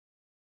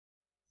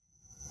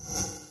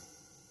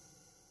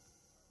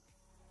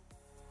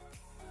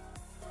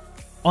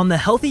On the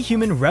Healthy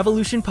Human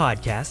Revolution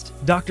podcast,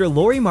 Dr.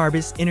 Lori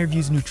Marbas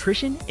interviews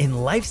nutrition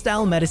and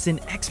lifestyle medicine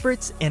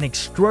experts and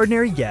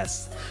extraordinary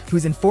guests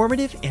whose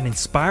informative and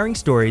inspiring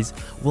stories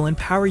will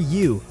empower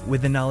you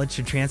with the knowledge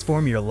to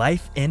transform your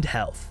life and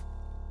health.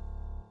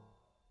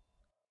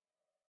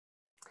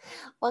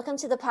 Welcome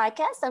to the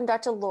podcast. I'm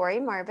Dr. Lori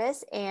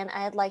Marbas, and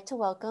I'd like to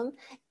welcome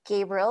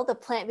Gabriel, the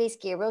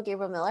plant-based Gabriel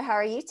Miller. How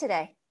are you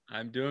today?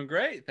 I'm doing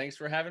great. Thanks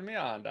for having me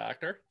on,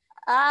 Doctor.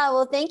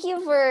 Well, thank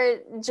you for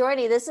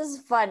joining. This is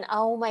fun.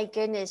 Oh my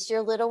goodness.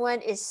 Your little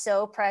one is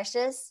so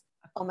precious.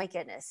 Oh my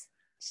goodness.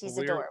 She's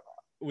adorable.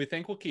 We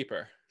think we'll keep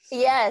her. So.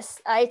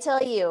 Yes, I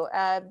tell you,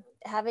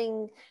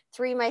 having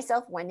three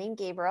myself, one named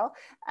Gabriel,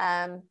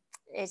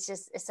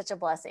 it's such a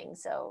blessing.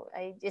 So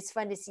it's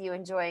fun to see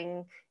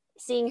you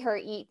seeing her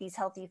eat these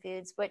healthy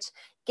foods, which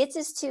gets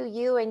us to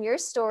you and your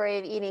story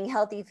of eating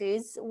healthy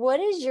foods. What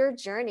is your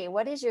journey?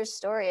 What is your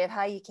story of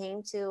how you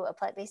came to a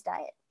plant-based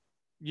diet?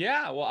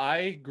 Yeah, well,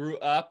 I grew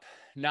up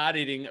not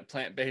eating a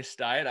plant-based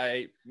diet.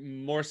 I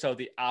more so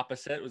the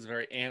opposite. It was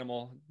very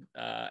animal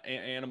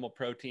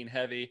protein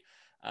heavy.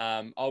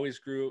 Always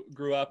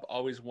grew up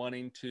always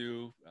wanting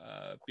to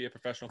be a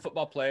professional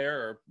football player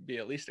or be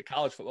at least a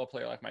college football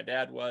player like my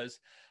dad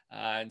was.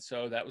 And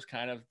so that was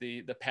kind of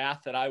the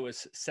path that I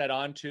was set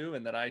onto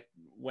and that I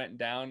went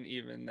down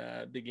even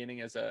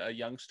beginning as a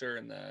youngster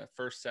in the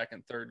first,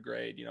 second, third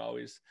grade,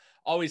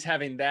 always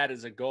having that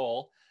as a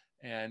goal.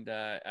 And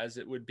as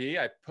it would be,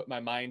 I put my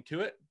mind to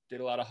it,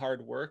 did a lot of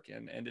hard work,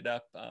 and ended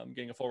up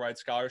getting a full ride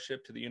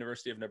scholarship to the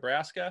University of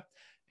Nebraska,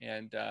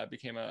 and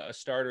became a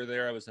starter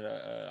there. I was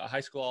a high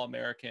school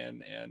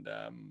All-American and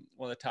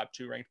one of the top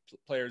 2 ranked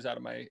players out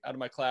of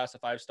my class, a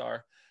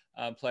 5-star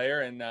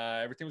player, and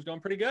everything was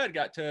going pretty good.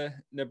 Got to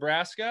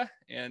Nebraska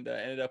and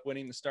ended up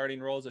winning the starting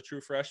role as a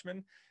true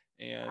freshman,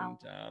 and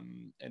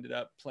ended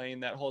up playing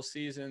that whole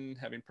season,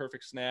 having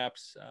perfect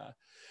snaps.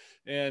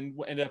 And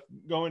ended up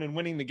going and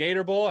winning the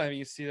Gator Bowl. I mean,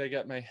 you see, I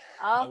got my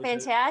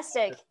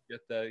fantastic.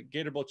 Get the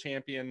Gator Bowl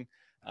champion,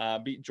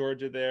 beat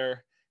Georgia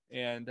there,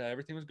 and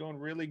everything was going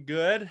really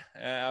good.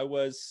 I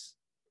was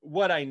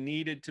what I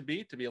needed to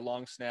be a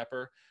long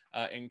snapper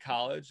in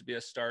college, to be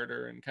a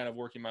starter, and kind of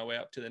working my way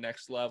up to the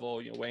next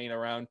level. Weighing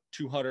around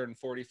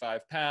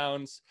 245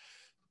 pounds,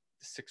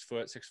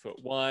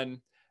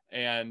 6'1",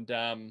 and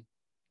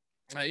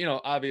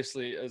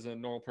obviously as a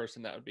normal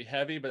person that would be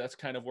heavy, but that's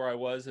kind of where I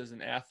was as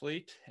an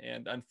athlete.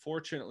 And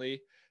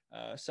unfortunately,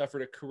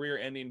 suffered a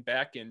career-ending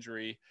back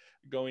injury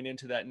going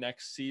into that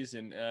next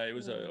season. It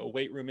was a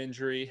weight room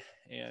injury,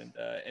 and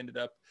ended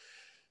up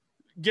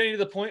getting to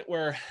the point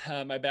where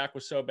my back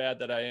was so bad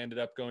that I ended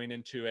up going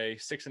into a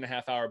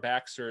 6.5-hour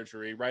back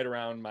surgery right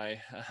around my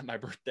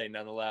birthday,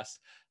 nonetheless.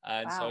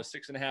 And so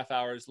 6.5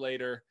 hours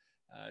later,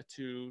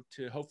 to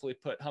hopefully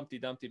put Humpty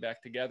Dumpty back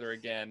together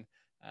again.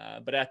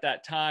 But at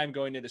that time,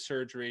 going into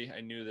surgery,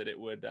 I knew that it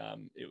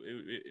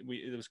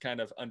was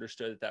kind of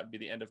understood that would be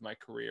the end of my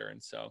career.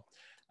 And so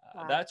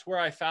that's where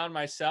I found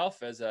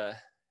myself as a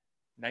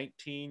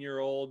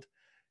 19-year-old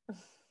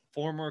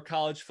former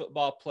college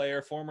football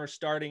player, former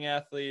starting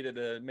athlete at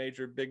a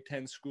major Big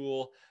Ten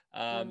school.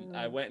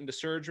 I went into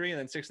surgery, and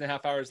then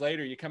 6.5 hours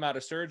later, you come out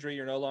of surgery,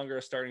 you're no longer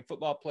a starting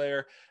football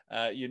player.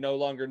 You no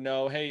longer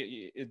know,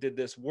 hey, did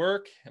this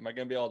work? Am I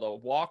going to be able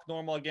to walk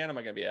normal again? Am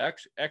I going to be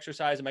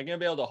exercise? Am I going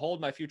to be able to hold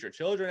my future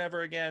children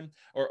ever again,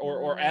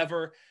 or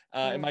ever?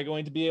 Am I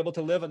going to be able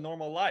to live a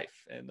normal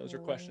life? And those are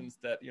questions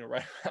that,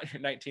 right around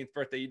your 19th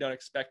birthday, you don't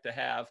expect to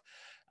have.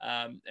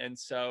 And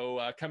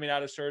so coming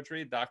out of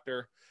surgery,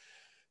 doctor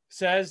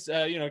says,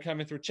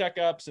 coming through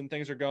checkups and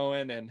things are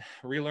going, and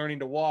relearning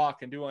to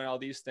walk and doing all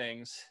these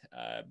things.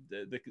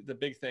 The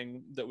big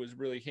thing that was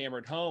really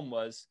hammered home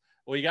was,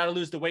 well, you got to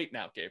lose the weight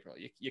now, Gabriel.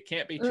 You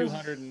can't be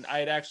 200. And I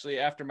had actually,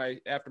 after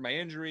my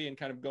injury and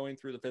kind of going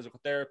through the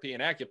physical therapy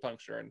and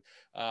acupuncture and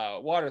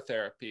water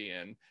therapy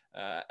and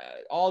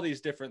all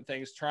these different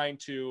things, trying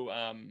to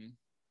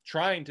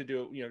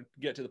do,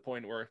 get to the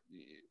point where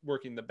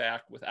working the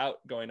back without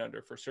going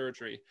under for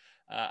surgery,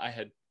 I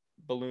had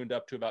ballooned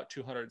up to about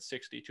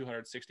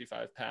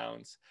 265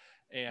 pounds,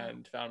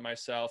 and found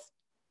myself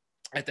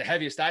at the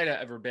heaviest I'd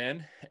ever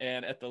been,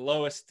 and at the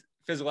lowest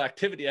physical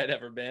activity I'd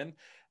ever been,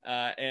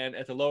 and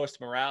at the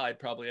lowest morale I'd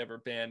probably ever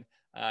been,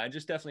 and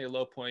just definitely a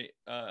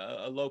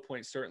low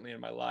point certainly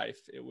in my life.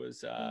 It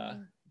was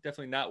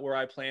definitely not where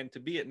I planned to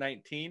be at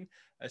 19,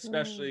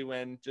 especially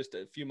when just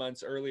a few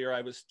months earlier I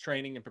was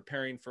training and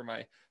preparing for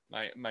my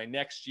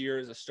next year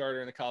as a starter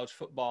in the college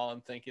football,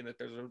 and thinking that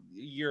there's a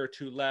year or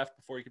two left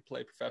before you could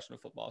play professional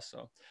football.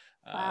 So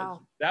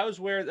that's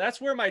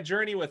where my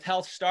journey with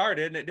health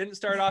started, and it didn't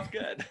start off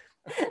good.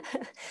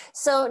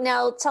 So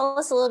now tell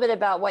us a little bit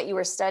about what you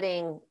were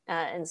studying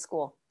in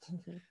school.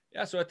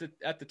 Yeah. So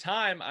at the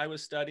time I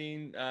was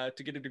studying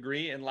to get a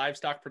degree in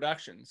livestock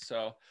production.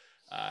 So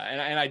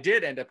and I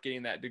did end up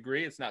getting that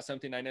degree. It's not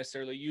something I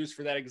necessarily use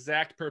for that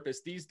exact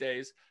purpose these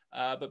days.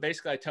 But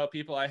basically I tell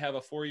people I have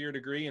a 4-year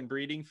degree in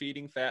breeding,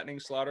 feeding, fattening,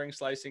 slaughtering,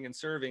 slicing, and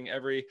serving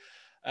every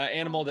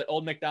animal that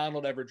old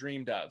MacDonald ever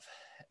dreamed of.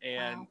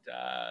 And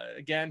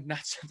again,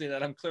 not something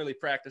that I'm clearly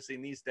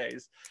practicing these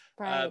days,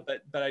 but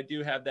I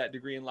do have that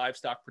degree in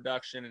livestock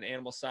production and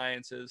animal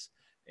sciences.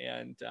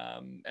 And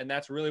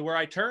that's really where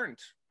I turned,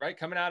 right?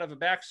 Coming out of a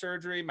back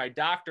surgery, my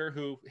doctor,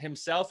 who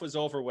himself was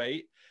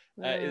overweight,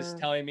 is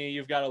telling me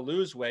you've got to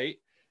lose weight.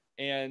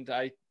 And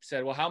I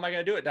said, well, how am I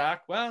going to do it,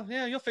 doc? Well,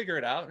 yeah, you'll figure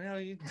it out.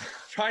 You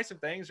try some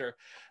things, or,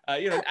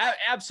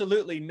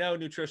 absolutely no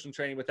nutrition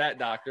training with that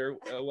doctor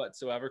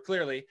whatsoever,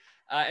 clearly.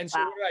 And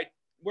so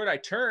where did I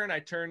turn? I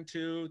turned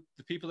to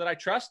the people that I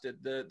trusted,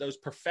 those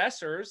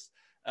professors,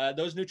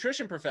 those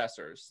nutrition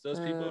professors, those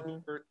people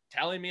who were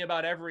telling me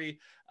about every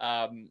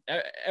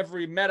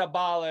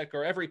metabolic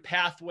or every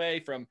pathway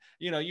from,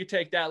 you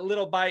take that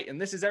little bite and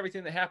this is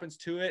everything that happens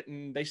to it.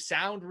 And they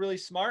sound really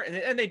smart,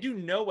 and they do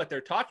know what they're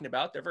talking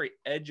about. They're very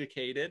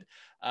educated.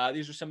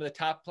 These are some of the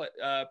top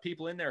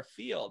people in their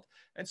field.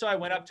 And so I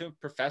went up to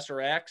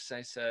Professor X.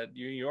 I said,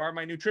 you are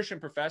my nutrition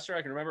professor.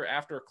 I can remember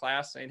after a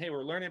class saying, hey,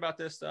 we're learning about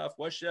this stuff.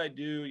 What should I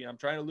do? I'm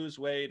trying to lose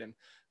weight and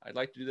I'd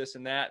like to do this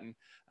and that. And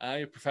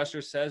your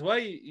professor says, well,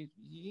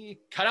 you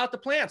cut out the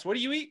plants. What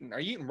are you eating?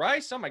 Are you eating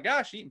rice? Oh my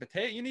gosh, eating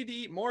potato. You need to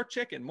eat more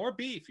chicken, more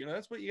beef.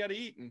 That's what you got to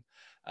eat.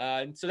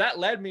 And so that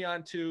led me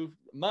on to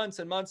months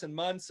and months and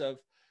months of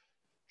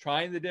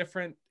trying the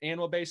different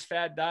animal-based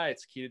fad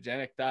diets,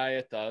 ketogenic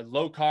diet, the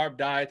low carb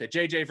diet, the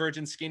JJ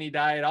Virgin Skinny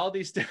diet, all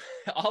these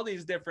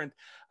different,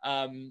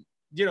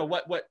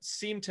 what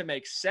seemed to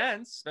make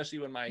sense, especially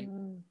when my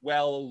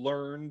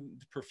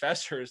well-learned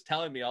professor is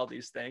telling me all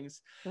these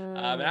things. And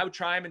I would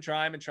try them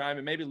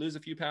and maybe lose a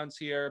few pounds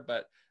here,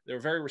 but they were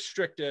very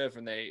restrictive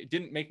and they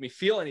didn't make me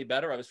feel any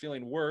better. I was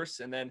feeling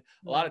worse. And then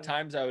a lot of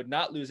times I would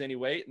not lose any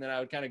weight, and then I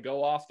would kind of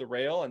go off the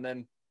rail and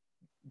then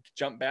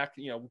jump back,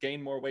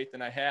 gain more weight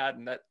than I had.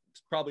 And that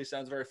probably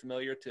sounds very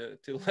familiar to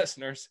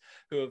listeners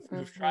who've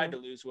tried to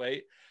lose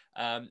weight.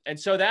 And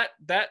so that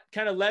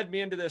kind of led me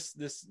into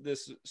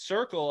this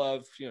circle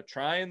of,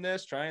 trying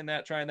this, trying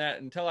that,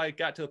 until I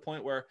got to the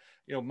point where,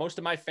 most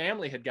of my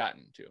family had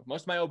gotten to.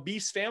 Most of my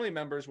obese family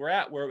members were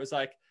at where it was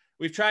like,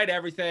 we've tried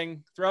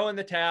everything, throw in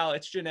the towel.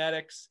 It's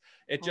genetics.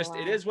 It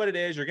is what it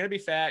is. You're going to be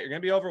fat. You're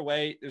going to be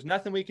overweight. There's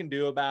nothing we can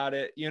do about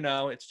it.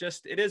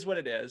 It is what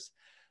it is.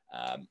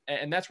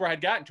 And that's where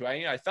I'd gotten to.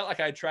 I felt like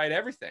I'd tried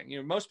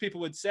everything. Most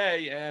people would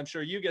say, and I'm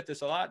sure you get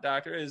this a lot,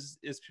 doctor, is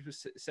people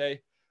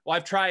say, well,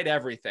 I've tried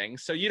everything.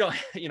 So you don't,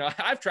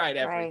 I've tried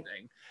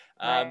everything.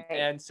 Right.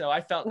 And so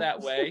I felt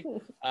that way.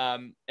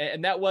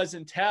 And that was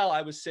until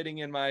I was sitting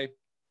in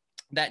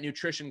that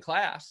nutrition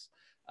class,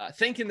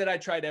 thinking that I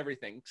tried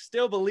everything,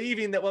 still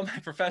believing that what my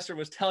professor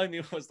was telling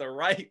me was the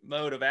right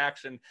mode of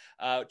action,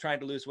 trying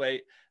to lose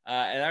weight.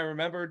 And I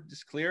remember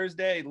just clear as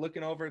day,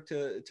 looking over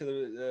to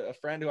a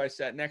friend who I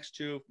sat next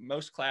to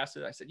most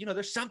classes. I said,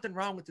 there's something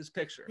wrong with this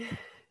picture. He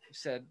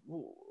said,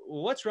 well,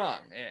 what's wrong?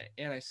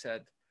 And I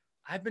said,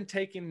 I've been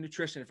taking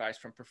nutrition advice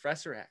from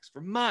Professor X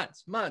for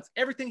months.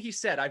 Everything he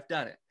said, I've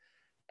done it.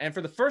 And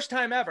for the first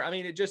time ever,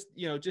 it just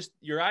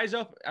your eyes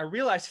open. I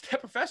realized that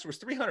professor was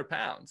 300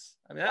 pounds.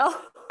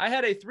 I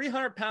had a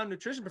 300-pound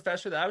nutrition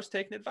professor that I was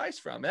taking advice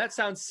from. And that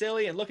sounds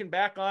silly. And looking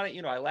back on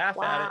it, I laugh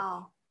at it.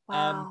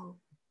 Wow.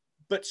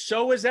 But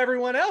so was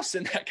everyone else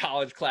in that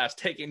college class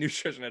taking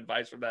nutrition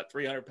advice from that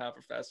 300-pound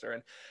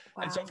professor.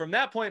 And so from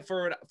that point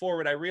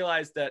forward, I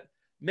realized that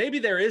maybe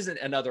there isn't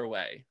another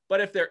way.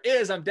 But if there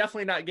is, I'm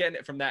definitely not getting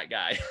it from that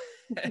guy.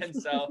 And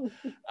so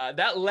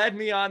that led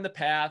me on the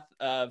path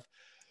of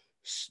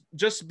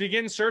just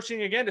begin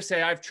searching again to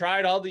say, I've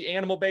tried all the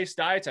animal-based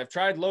diets. I've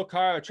tried low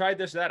carb. I tried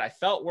this, that. I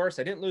felt worse.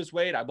 I didn't lose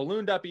weight. I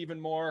ballooned up even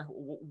more.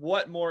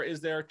 What more is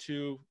there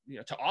to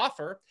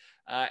offer?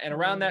 And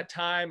around that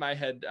time, I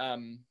had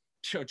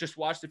just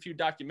watched a few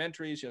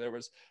documentaries. There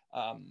was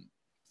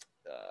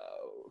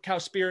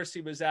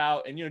Cowspiracy was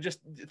out, and just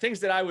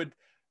things that I would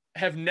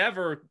have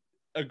never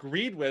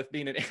agreed with,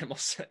 being an animal,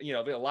 being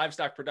a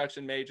livestock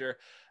production major.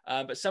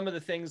 But some of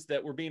the things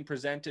that were being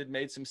presented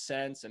made some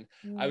sense. And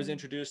I was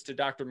introduced to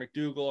Dr.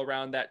 McDougall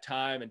around that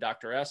time, and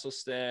Dr.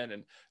 Esselstyn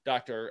and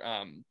Dr.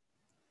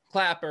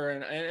 Clapper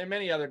and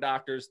many other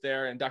doctors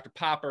there, and Dr.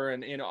 Popper,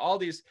 and all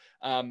these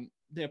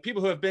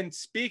people who have been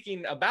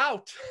speaking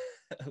about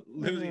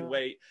losing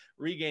weight,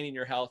 regaining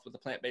your health with a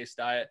plant-based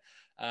diet.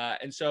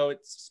 And so it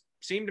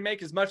seemed to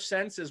make as much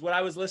sense as what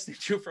I was listening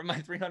to from my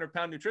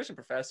 300-pound nutrition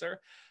professor.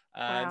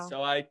 And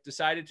so I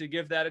decided to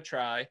give that a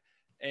try,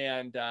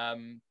 and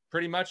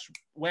pretty much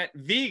went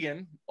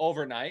vegan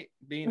overnight,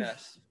 being a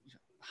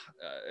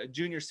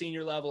junior,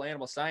 senior level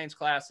animal science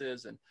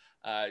classes. And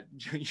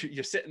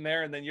you're sitting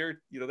there, and then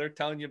they're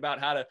telling you about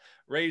how to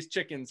raise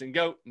chickens and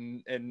goat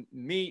and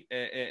meat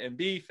and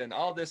beef and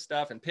all this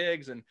stuff and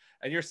pigs. And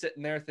you're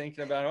sitting there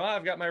thinking about, oh,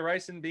 I've got my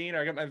rice and bean, or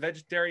I got my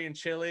vegetarian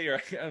chili,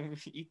 or I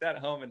eat that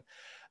at home.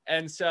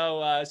 And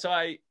so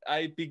I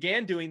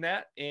began doing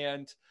that,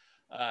 and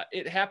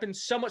it happened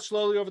somewhat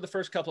slowly over the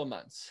first couple of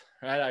months,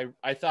 right?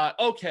 I thought,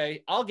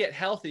 okay, I'll get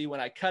healthy when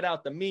I cut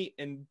out the meat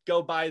and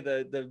go buy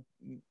the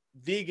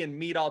vegan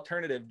meat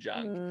alternative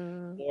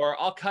junk, or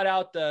I'll cut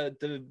out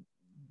the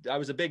I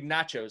was a big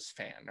nachos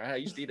fan, right? I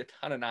used to eat a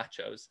ton of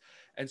nachos.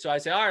 And so I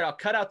say, all right, I'll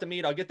cut out the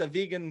meat. I'll get the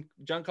vegan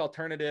junk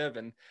alternative.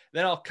 And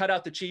then I'll cut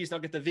out the cheese and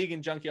I'll get the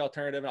vegan junky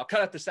alternative. And I'll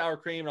cut out the sour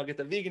cream and I'll get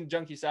the vegan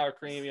junky sour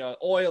cream,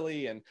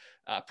 oily and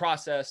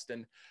processed.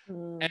 And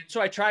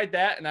so I tried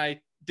that, and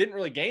I didn't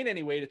really gain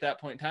any weight at that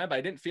point in time, but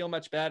I didn't feel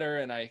much better.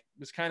 And I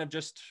was kind of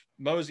just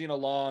moseying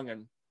along.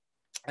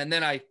 And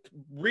then I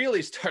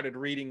really started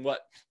reading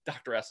what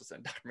Dr.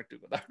 Esselstyn, Dr.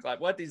 McDougall, Dr. Clive,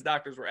 what these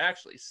doctors were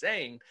actually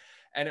saying.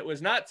 And it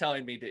was not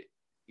telling me to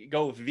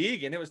go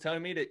vegan. It was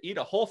telling me to eat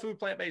a whole food,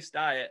 plant-based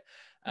diet.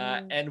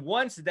 And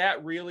once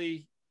that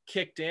really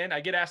kicked in,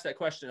 I get asked that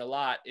question a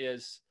lot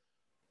is,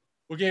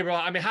 well, Gabriel,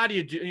 I mean, how do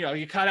you do,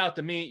 you cut out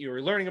the meat, you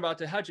were learning about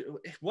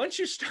once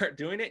you start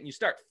doing it and you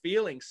start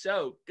feeling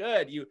so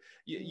good,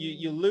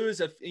 you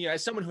lose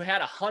as someone who had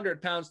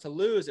 100 pounds to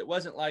lose, it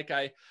wasn't like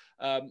I,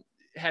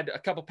 had a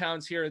couple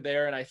pounds here or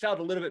there and I felt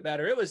a little bit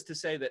better. It was to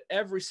say that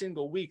every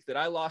single week that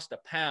I lost a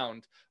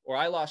pound, or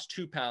I lost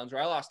 2 pounds, or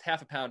I lost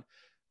half a pound,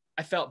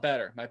 I felt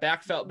better. My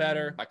back felt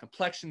better. My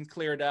complexion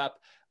cleared up.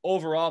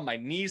 Overall, my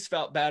knees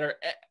felt better.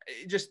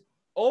 Just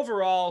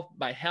overall,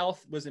 my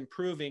health was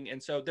improving.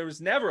 And so there was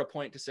never a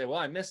point to say, well,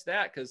 I missed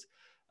that because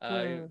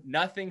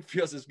nothing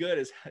feels as good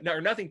as,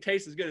 or nothing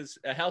tastes as good as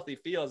a healthy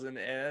feels. And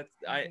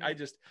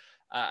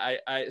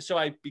so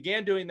I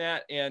began doing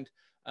that and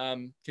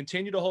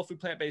continued a whole food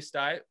plant-based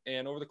diet.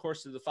 And over the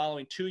course of the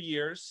following 2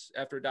 years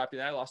after adopting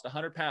that, I lost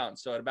 100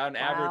 pounds. So at about an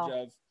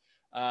average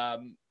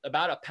of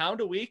about a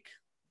pound a week,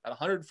 about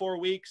 104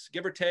 weeks,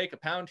 give or take, a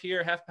pound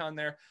here, half a pound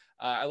there.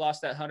 I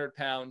lost that 100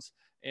 pounds.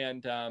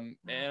 And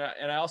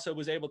I also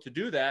was able to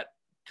do that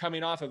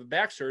coming off of a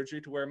back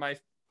surgery, to where my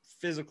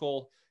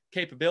physical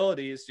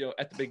capabilities,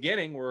 at the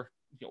beginning were,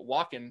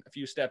 walking a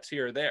few steps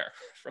here or there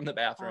from the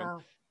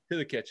bathroom to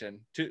the kitchen,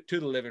 to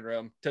the living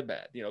room, to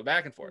bed,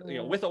 back and forth,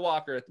 with a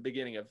walker at the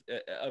beginning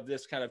of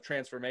this kind of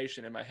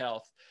transformation in my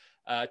health,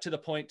 to the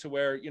point to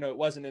where, it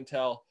wasn't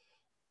until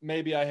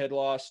maybe I had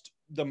lost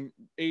the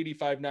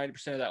 85,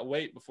 90% of that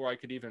weight before I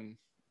could even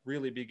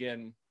really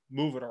begin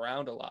moving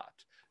around a lot,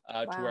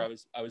 to where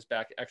I was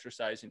back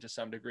exercising to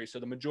some degree. So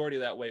the majority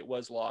of that weight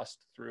was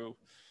lost through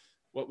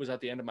what was at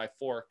the end of my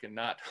fork and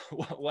not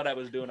what I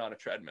was doing on a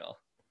treadmill.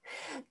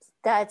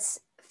 That's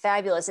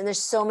fabulous. And there's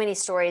so many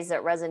stories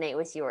that resonate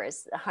with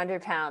yours.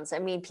 100 pounds. I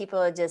mean, people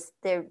are just,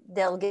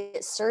 they'll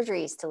get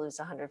surgeries to lose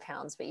 100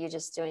 pounds, but you're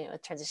just doing it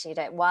with transition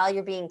diet while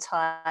you're being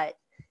taught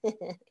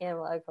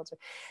animal agriculture.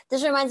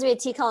 This reminds me of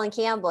T. Colin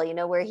Campbell,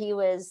 where he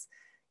was,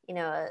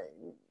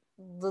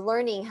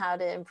 learning how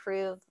to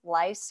improve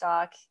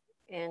livestock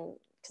and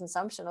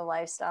consumption of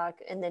livestock,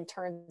 and then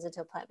turns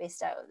into a plant-based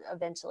diet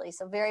eventually.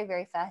 So very,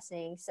 very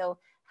fascinating. So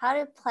how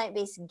did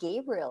plant-based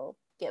Gabriel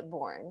get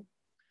born?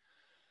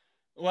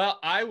 Well,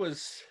 I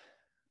was,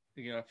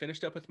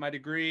 finished up with my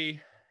degree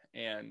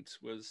and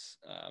was,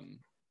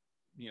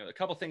 a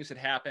couple things had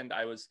happened.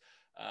 I was,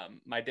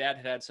 my dad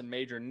had some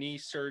major knee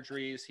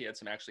surgeries. He had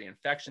some actually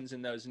infections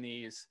in those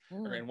knees,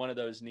 or in one of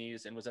those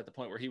knees, and was at the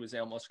point where he was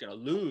almost going to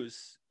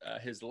lose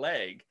his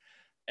leg.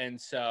 And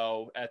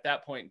so at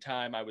that point in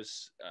time, I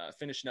was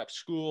finishing up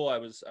school. I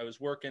was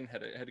working,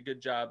 had a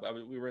good job.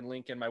 We were in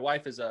Lincoln. My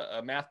wife is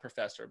a math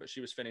professor, but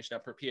she was finishing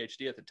up her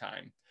PhD at the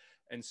time.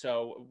 And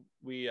so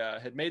we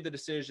had made the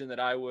decision that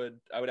I would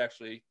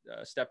actually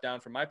step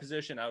down from my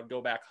position. I would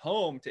go back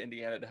home to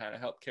Indiana to kind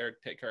of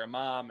take care of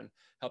mom and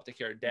help take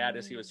care of dad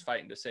as he was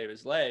fighting to save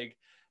his leg.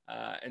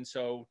 And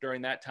so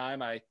during that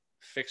time, I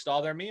fixed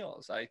all their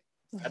meals. I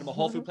fed them a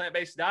whole food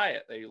plant-based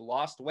diet. They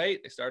lost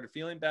weight. They started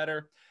feeling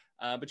better.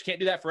 But you can't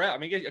do that forever. I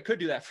mean, I could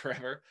do that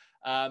forever.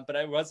 But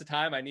it was the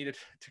time I needed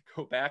to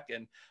go back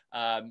and,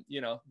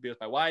 be with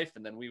my wife.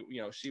 And then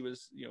she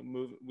was,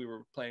 we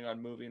were planning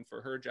on moving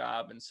for her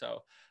job. And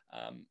so,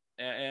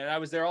 and I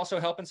was there also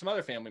helping some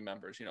other family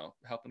members,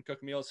 helping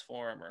cook meals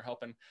for them, or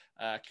helping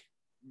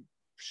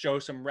show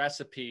some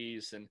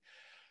recipes.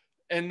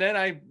 And then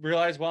I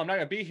realized, well, I'm not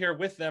going to be here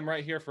with them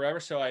right here forever.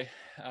 So I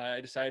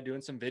decided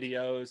doing some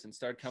videos and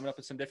started coming up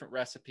with some different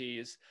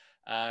recipes.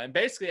 And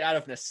basically out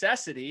of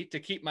necessity to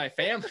keep my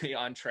family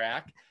on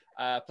track,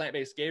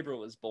 Plant-Based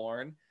Gabriel was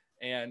born,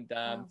 and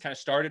kind of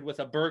started with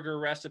a burger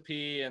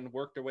recipe and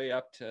worked our way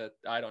up to,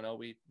 I don't know,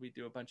 we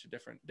do a bunch of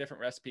different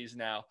recipes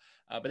now.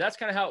 But that's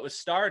kind of how it was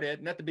started.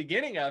 And at the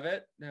beginning of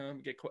it,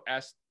 get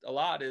asked a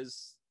lot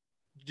is,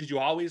 did you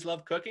always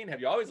love cooking?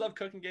 Have you always loved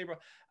cooking, Gabriel?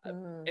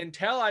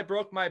 Until I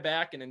broke my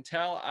back and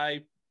until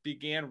I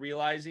began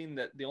realizing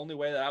that the only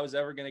way that I was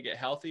ever going to get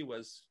healthy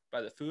was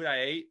by the food I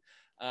ate.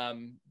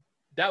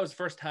 That was the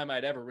first time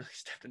I'd ever really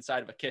stepped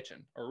inside of a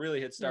kitchen, or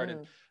really had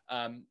started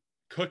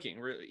cooking,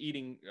 really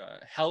eating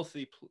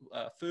healthy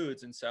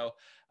foods. And so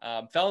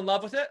fell in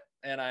love with it.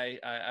 And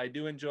I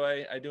do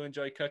enjoy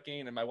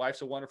cooking, and my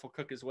wife's a wonderful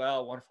cook as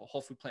well, a wonderful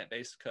whole food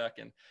plant-based cook.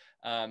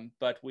 And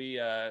but we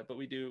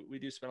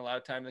do spend a lot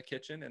of time in the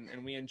kitchen,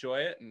 and we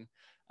enjoy it.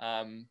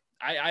 And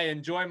I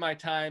enjoy my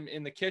time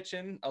in the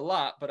kitchen a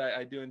lot, but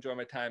I do enjoy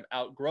my time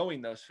out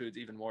growing those foods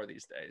even more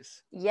these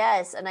days.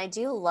 Yes. And I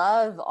do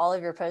love all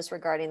of your posts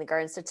regarding the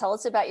garden. So tell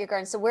us about your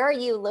garden. So where are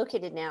you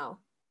located now?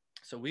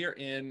 So we are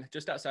in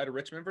just outside of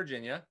Richmond,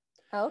 Virginia.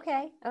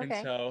 Okay. And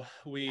Okay. so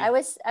we, I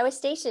was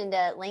stationed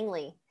at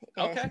Langley.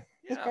 okay.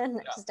 Yeah.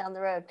 Just down the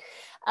road.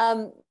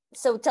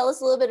 So tell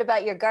us a little bit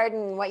about your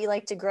garden and what you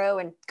like to grow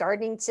and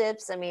gardening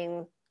tips. I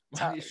mean,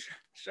 Well,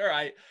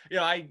 sure.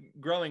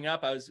 Growing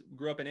up,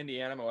 grew up in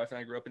Indiana. My wife and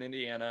I grew up in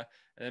Indiana,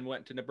 and then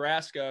went to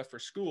Nebraska for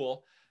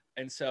school.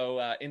 And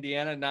so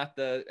Indiana,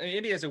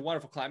 India is a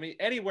wonderful climate.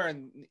 Pretty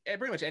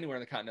much anywhere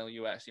in the continental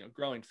U.S.,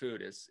 growing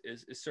food is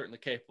certainly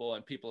capable,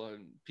 and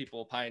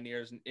people,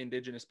 pioneers and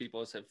indigenous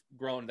peoples have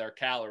grown their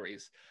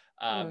calories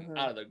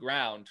out of the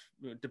ground,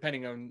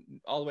 depending on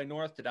all the way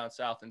north to down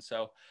south. And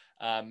so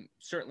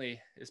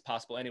certainly is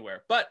possible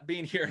anywhere. But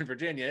being here in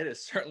Virginia, it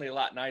is certainly a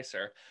lot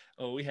nicer.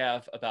 We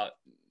have about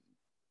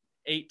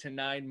 8 to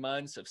 9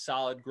 months of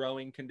solid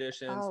growing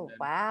conditions. Oh,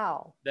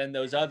 wow. Then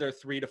those other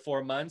 3 to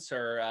 4 months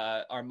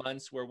are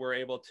months where we're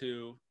able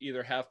to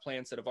either have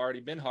plants that have already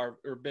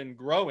been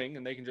growing,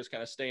 and they can just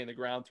kind of stay in the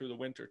ground through the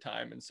winter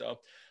time. And so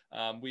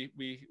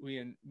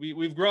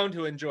we've grown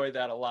to enjoy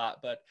that a lot.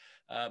 But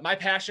my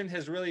passion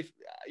has really,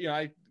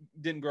 I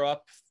didn't grow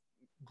up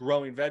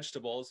growing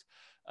vegetables.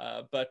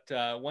 But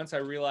once I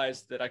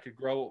realized that I could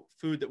grow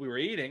food that we were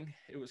eating,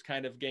 it was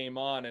kind of game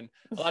on. And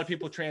a lot of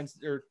people trying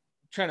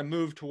to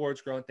move towards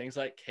growing things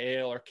like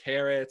kale or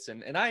carrots.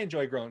 And I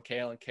enjoy growing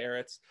kale and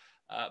carrots,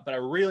 but I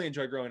really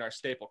enjoy growing our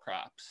staple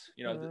crops.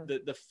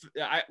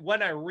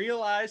 When I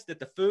realized that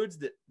the foods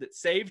that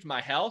saved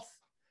my health,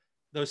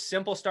 those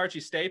simple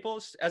starchy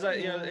staples,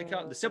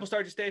 the simple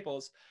starchy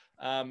staples,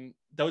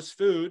 those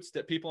foods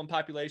that people in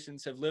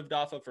populations have lived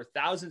off of for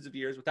thousands of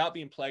years without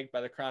being plagued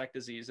by the chronic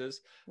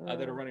diseases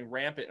that are running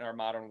rampant in our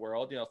modern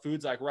world.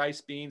 Foods like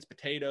rice, beans,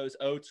 potatoes,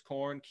 oats,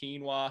 corn,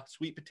 quinoa,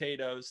 sweet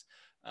potatoes.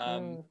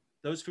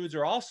 Those foods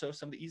are also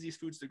some of the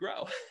easiest foods to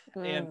grow.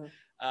 And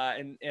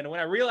when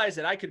I realized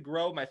that I could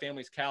grow my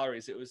family's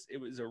calories, it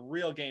was a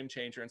real game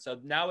changer. And so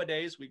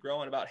nowadays we grow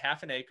on about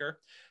half an acre,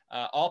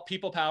 all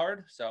people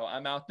powered. So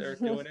I'm out there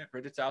doing it.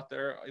 Bridget's out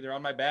there either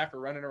on my back or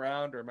running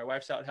around, or my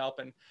wife's out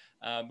helping.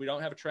 We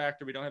don't have a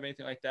tractor. We don't have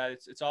anything like that.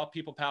 It's all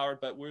people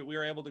powered, but we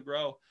are able to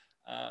grow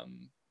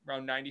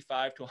around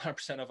 95 to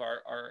 100% of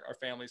our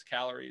family's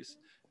calories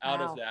out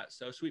of that.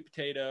 So sweet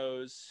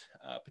potatoes,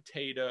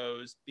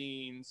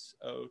 beans,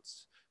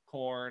 oats,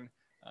 corn,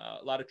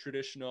 a lot of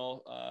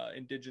traditional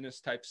indigenous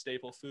type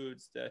staple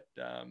foods that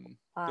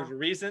there's a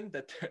reason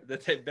that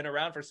they've been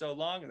around for so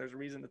long, and there's a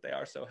reason that they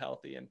are so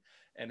healthy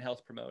and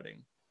health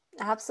promoting.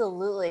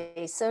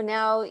 Absolutely. So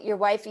now your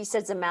wife, you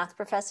said, is a math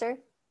professor?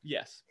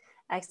 Yes.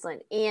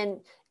 Excellent. And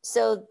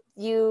so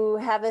you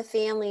have a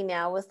family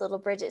now with little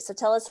Bridget. So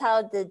tell us,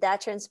 how did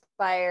that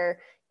transpire?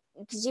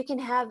 Because you can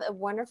have a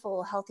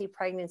wonderful, healthy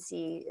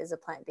pregnancy as a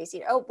plant-based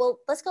eater. Oh, well,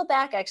 let's go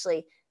back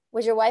actually.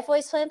 Was your wife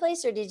always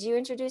plant-based, or did you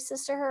introduce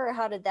this to her, or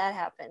how did that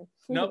happen?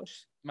 Nope.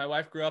 My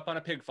wife grew up on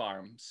a pig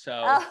farm,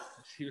 so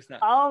she was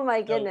not. Oh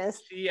my goodness.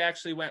 So she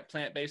actually went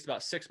plant-based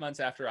about 6 months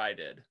after I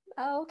did.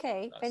 Oh,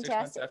 okay. Fantastic. 6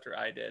 months after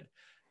I did.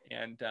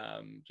 And,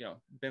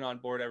 been on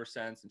board ever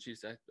since. And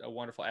she's a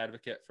wonderful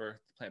advocate for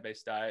the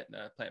plant-based diet and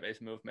the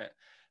plant-based movement.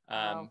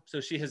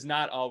 So she has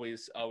not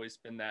always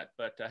been that,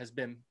 but has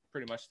been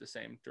pretty much the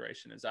same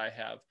duration as I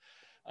have.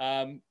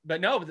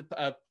 But no,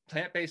 the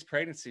plant-based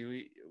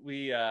pregnancy,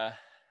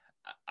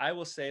 I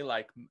will say,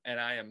 and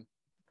I am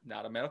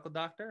not a medical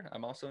doctor.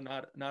 I'm also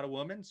not a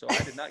woman. So I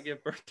did not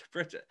give birth to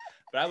Bridget,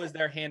 but I was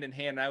there hand in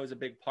hand. And I was a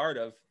big part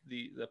of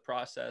the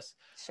process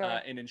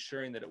in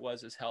ensuring that it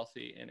was as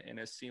healthy and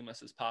as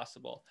seamless as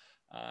possible.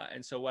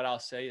 And so what I'll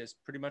say is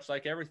pretty much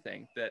like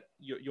everything, that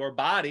your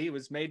body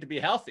was made to be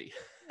healthy.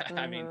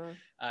 I mean,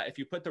 if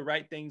you put the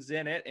right things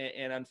in it,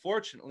 and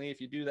unfortunately, if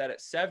you do that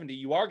at 70,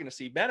 you are going to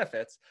see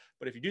benefits.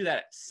 But if you do that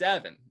at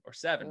 7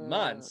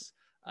 months,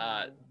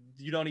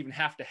 you don't even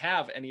have to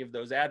have any of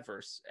those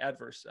adverse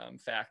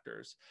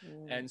factors.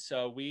 And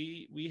so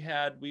we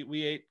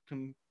ate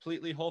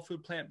completely whole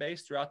food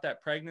plant-based throughout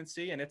that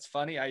pregnancy. And it's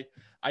funny,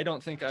 I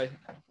don't think I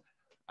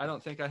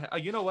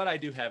you know what, I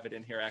do have it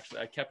in here actually.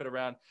 I kept it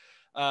around.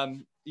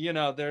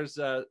 There's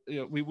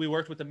we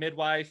worked with a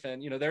midwife,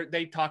 and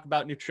they talk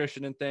about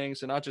nutrition and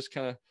things, and I'll just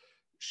kind of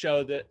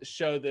show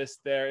this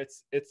there.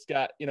 It's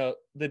got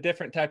the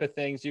different type of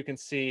things. You can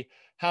see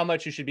how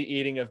much you should be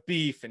eating of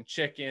beef and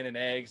chicken and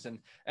eggs, and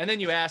then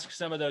you ask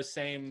some of those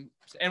same,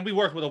 and we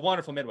worked with a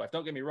wonderful midwife,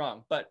 don't get me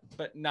wrong, but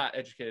not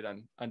educated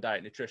on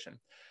diet nutrition.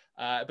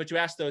 But you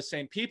ask those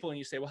same people and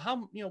you say,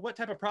 well, what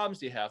type of problems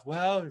do you have?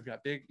 Well, we've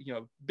got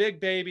big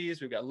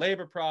babies, we've got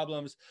labor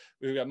problems,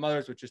 we've got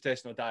mothers with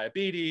gestational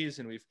diabetes,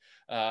 and we've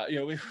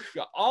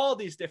got all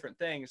these different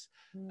things.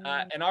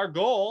 And our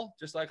goal,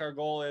 just like our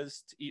goal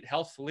is to eat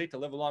healthfully, to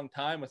live a long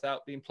time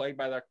without being plagued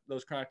by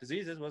those chronic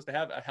diseases, was to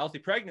have a healthy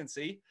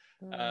pregnancy.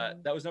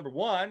 That was number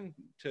one,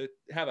 to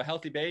have a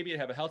healthy baby, to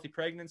have a healthy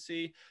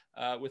pregnancy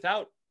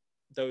without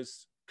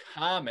those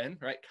common.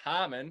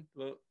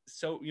 Well,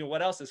 so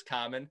what else is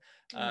common?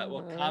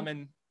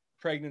 Common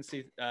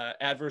pregnancy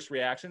adverse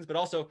reactions, but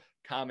also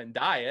common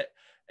diet.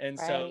 And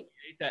so you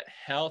eat that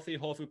healthy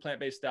whole food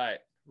plant-based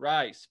diet.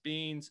 rice,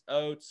 beans,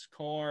 oats,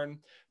 corn,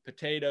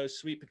 potatoes,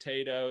 sweet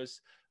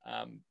potatoes.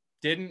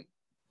 Didn't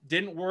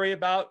worry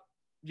about,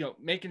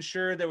 making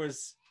sure there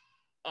was,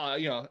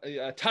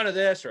 a ton of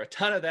this or a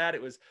ton of that.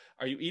 It was,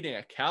 are you eating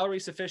a calorie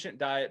sufficient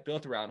diet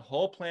built around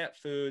whole plant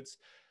foods,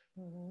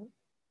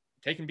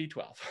 taking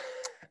B12?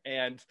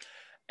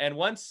 And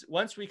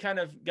once we kind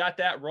of got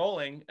that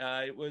rolling,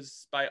 it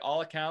was, by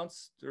all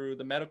accounts, through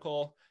the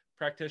medical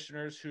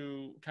practitioners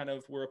who kind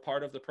of were a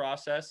part of the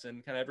process,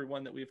 and kind of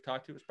everyone that we've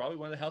talked to, was probably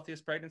one of the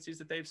healthiest pregnancies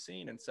that they've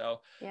seen. And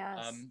so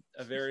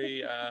a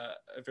very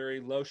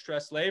low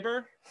stress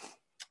labor,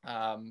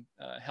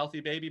 a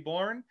healthy baby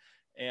born,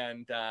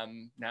 and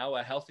now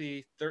a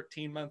healthy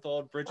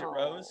 13-month-old Bridget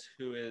Rose,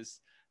 who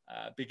is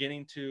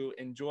beginning to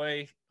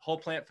enjoy whole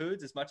plant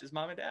foods as much as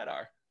mom and dad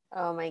are.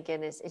 Oh my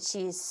goodness.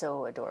 She's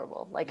so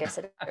adorable. Like I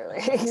said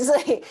earlier, it's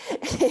like,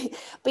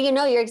 but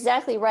you're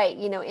exactly right.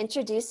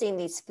 Introducing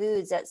these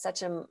foods at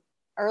such an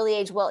early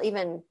age, well,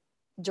 even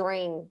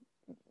during,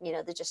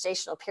 the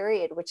gestational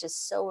period, which is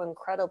so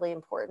incredibly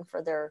important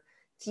for their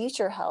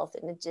future health,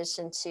 in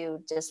addition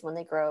to just when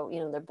they grow,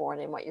 they're born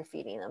and what you're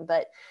feeding them.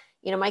 But,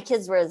 my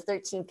kids were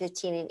 13,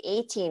 15, and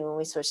 18 when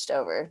we switched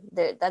over.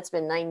 That's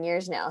been 9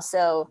 years now.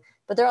 So,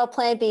 but they're all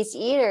plant-based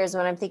eaters.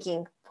 When I'm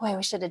thinking, boy,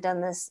 we should have done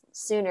this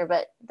sooner,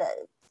 but this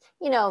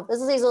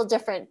is a little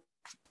different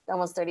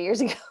almost 30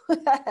 years ago.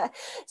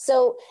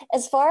 So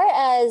as far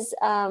as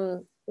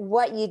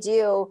what you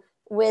do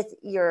with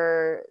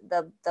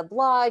the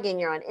blog, and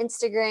you're on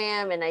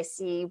Instagram, and I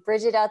see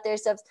Bridget out there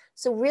stuff.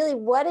 So really,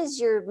 what is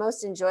your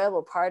most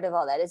enjoyable part of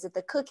all that? Is it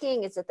the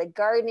cooking? Is it the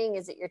gardening?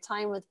 Is it your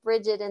time with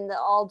Bridget and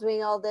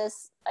doing all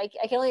this? I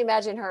can only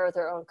imagine her with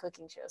her own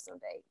cooking show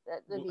someday.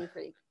 That would be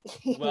pretty.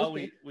 Well,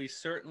 we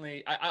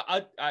certainly,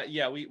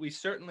 we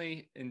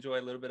certainly enjoy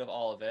a little bit of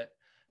all of it.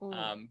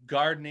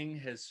 Gardening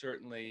has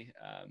certainly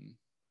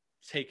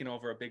taken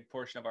over a big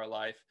portion of our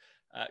life.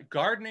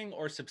 Gardening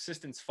or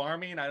subsistence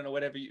farming, I don't know,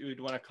 whatever you would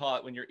want to call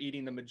it, when you're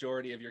eating the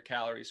majority of your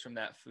calories from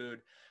that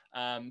food.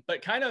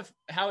 But kind of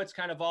how it's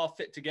kind of all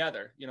fit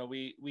together.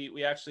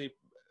 We actually,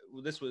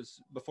 this was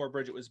before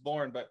Bridget was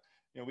born, but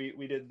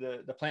we did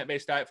the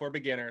plant-based diet for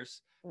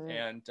beginners,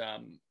 and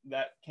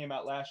that came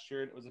out last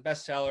year. It was a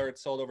bestseller. It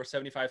sold over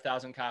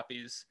 75,000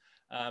 copies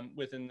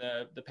within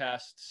the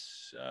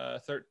past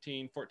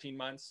 13, 14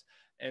 months.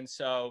 And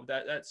so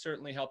that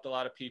certainly helped a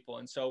lot of people.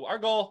 And so our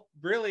goal,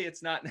 really,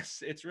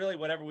 it's really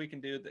whatever we can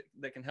do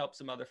that can help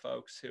some other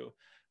folks who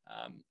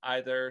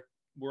either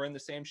were in the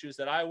same shoes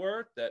that I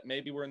were, that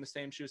maybe were in the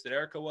same shoes that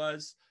Erica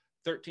was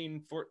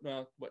 20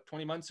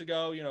 months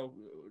ago,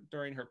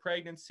 during her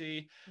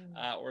pregnancy,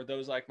 or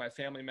those like my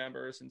family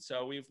members. And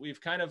so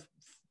we've kind of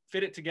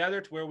fit it together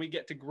to where we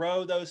get to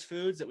grow those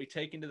foods that we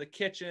take into the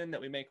kitchen,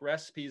 that we make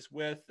recipes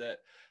with, that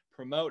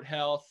promote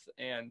health,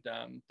 and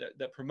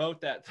that promote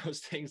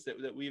those things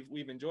that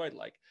we've enjoyed,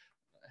 like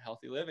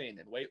healthy living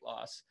and weight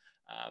loss,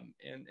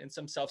 and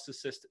some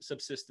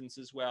subsistence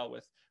as well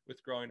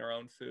with growing our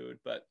own food.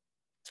 But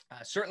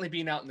certainly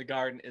being out in the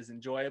garden is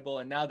enjoyable.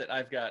 And now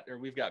that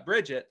we've got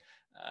Bridget,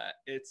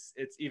 it's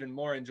even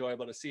more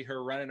enjoyable to see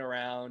her running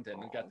around, and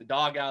we've got the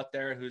dog out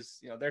there who's,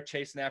 they're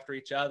chasing after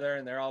each other,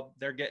 and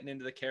they're getting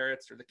into the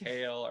carrots or the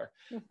kale, or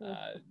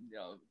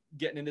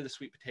getting into the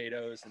sweet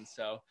potatoes. And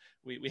so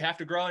we have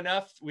to grow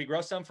enough. We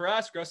grow some for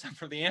us, grow some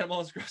for the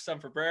animals, grow some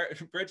for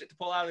Bridget to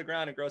pull out of the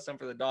ground, and grow some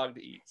for the dog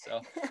to eat.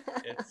 So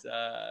it's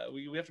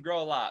we have to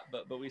grow a lot,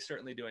 but we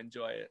certainly do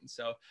enjoy it. And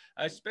so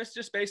it's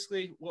just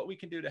basically what we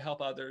can do to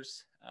help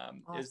others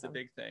is the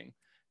big thing.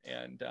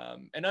 And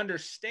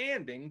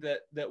understanding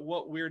that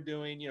what we're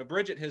doing,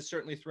 Bridget has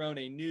certainly thrown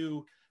a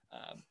new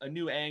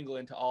angle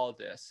into all of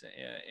this,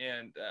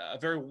 and a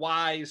very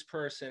wise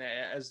person.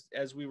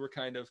 As we were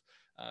kind of,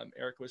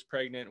 Erica was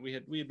pregnant, we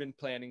had been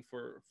planning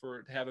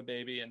to have a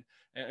baby,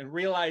 and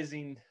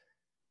realizing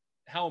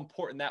how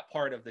important that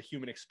part of the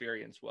human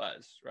experience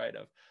was, right?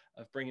 Of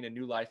bringing a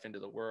new life into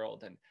the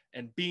world,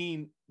 and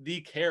being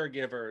the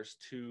caregivers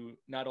to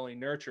not only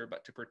nurture,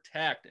 but to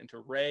protect and to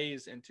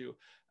raise, and to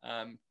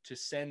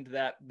send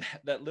that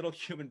little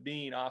human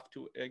being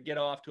get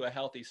off to a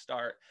healthy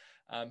start,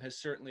 has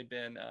certainly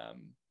been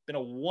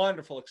a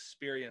wonderful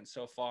experience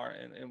so far,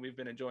 and we've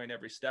been enjoying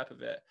every step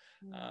of it.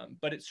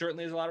 But it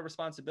certainly is a lot of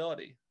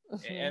responsibility.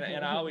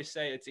 And I always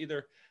say it's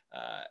either,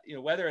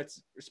 whether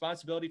it's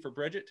responsibility for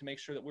Bridget to make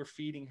sure that we're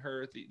feeding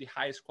her the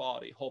highest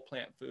quality whole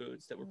plant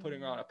foods, that we're putting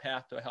her on a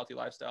path to a healthy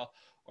lifestyle,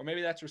 or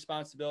maybe that's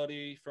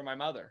responsibility for my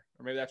mother,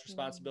 or maybe that's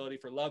responsibility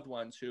for loved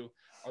ones who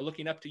are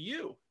looking up to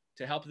you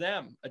to help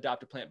them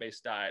adopt a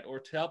plant-based diet, or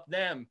to help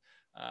them,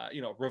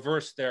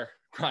 reverse their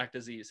chronic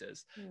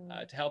diseases,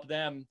 to help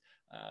them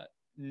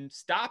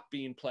stop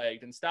being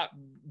plagued and stop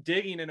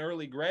digging an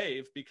early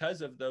grave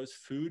because of those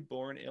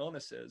food-borne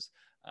illnesses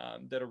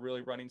that are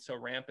really running so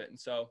rampant. And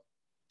so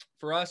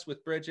for us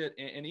with Bridget,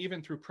 and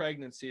even through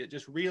pregnancy, it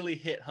just really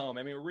hit home.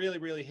 I mean, it really,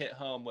 really hit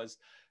home was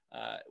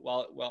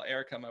while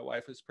Erica, my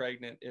wife, was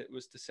pregnant, it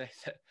was to say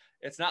that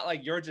it's not like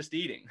you're just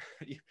eating.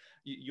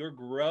 You're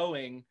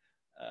growing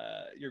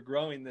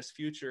this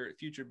future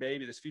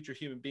baby, this future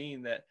human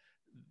being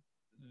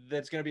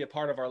that's going to be a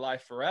part of our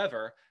life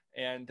forever.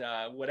 And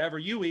whatever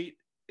you eat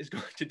is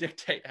going to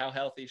dictate how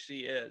healthy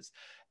she is.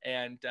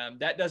 And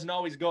that doesn't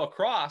always go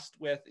across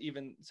with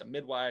even some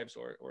midwives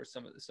or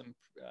some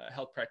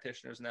health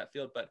practitioners in that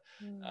field. But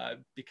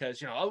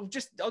because,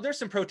 there's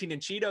some protein in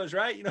Cheetos,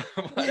 right?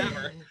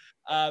 Whatever.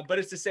 But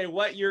it's to say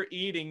what you're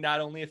eating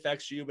not only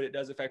affects you, but it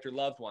does affect your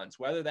loved ones,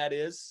 whether that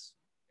is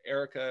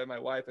Erica, my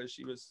wife, as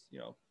she was,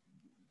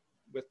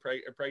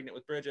 pregnant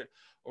with Bridget,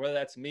 or whether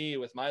that's me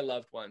with my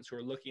loved ones who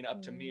are looking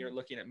up to me or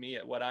looking at me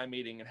at what I'm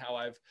eating and how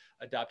I've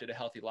adopted a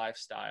healthy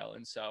lifestyle.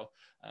 And so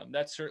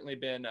that's certainly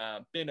been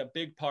a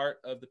big part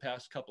of the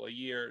past couple of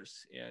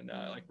years. And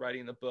like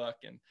writing the book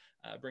and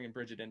bringing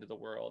Bridget into the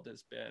world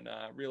has been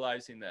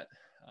realizing that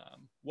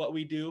what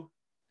we do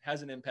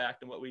has an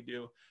impact, and what we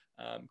do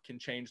can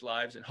change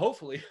lives. And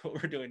hopefully what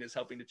we're doing is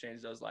helping to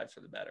change those lives for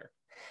the better.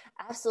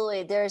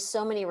 Absolutely. There's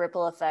so many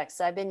ripple effects.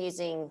 I've been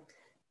using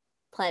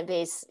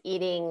plant-based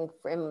eating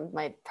in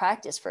my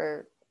practice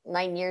for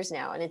 9 years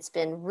now. And it's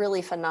been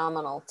really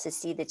phenomenal to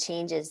see the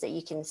changes that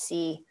you can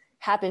see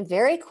happen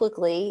very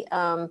quickly.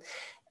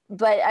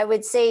 But I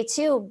would say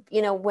too,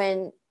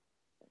 when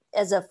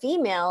as a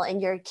female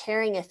and you're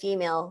carrying a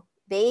female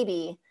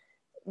baby,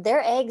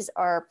 their eggs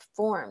are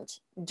formed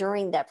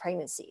during that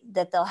pregnancy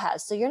that they'll have.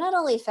 So you're not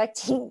only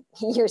affecting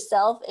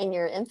yourself and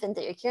your infant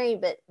that you're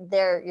carrying, but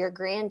your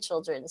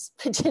grandchildren's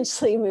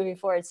potentially moving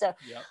forward. So,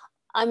 yep.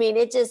 I mean,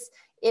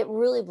 it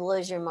really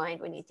blows your mind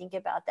when you think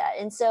about that.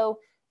 And so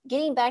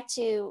getting back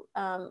to,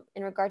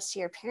 in regards to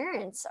your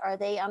parents, are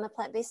they on the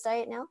plant-based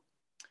diet now?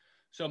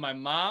 So my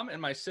mom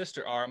and my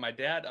sister are. My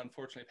dad,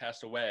 unfortunately,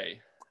 passed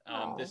away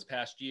this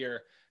past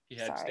year. He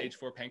had stage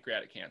 4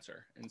 pancreatic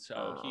cancer. And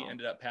so he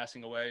ended up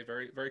passing away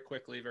very, very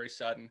quickly, very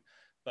sudden.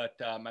 But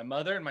my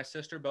mother and my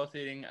sister both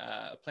eating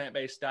a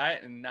plant-based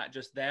diet, and not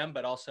just them,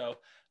 but also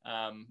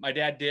my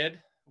dad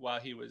did while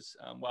he was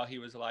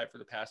alive for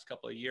the past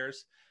couple of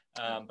years.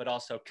 But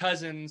also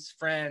cousins,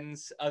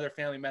 friends, other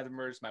family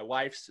members, my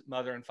wife's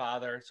mother and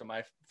father, so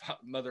my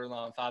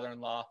mother-in-law and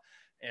father-in-law.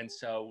 And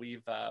so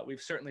we've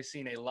certainly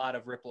seen a lot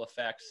of ripple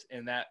effects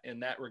in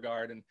that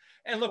regard,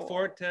 and look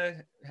forward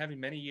to having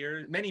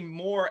many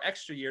more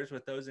extra years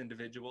with those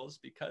individuals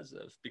because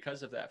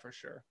of that, for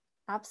sure.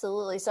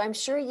 Absolutely. So I'm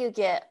sure you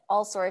get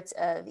all sorts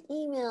of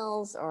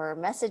emails or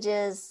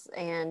messages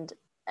and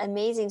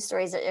amazing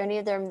stories. Are any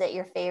of them that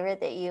your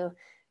favorite that you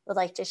would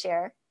like to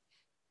share?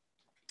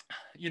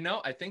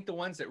 I think the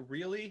ones that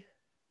really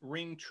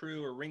ring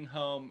true or ring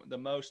home the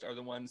most are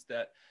the ones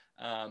that,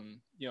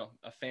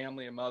 a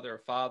family, a mother, a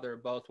father,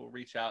 both will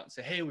reach out and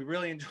say, hey, we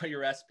really enjoy your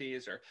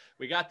recipes, or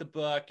we got the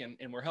book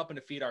and we're helping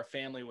to feed our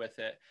family with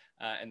it.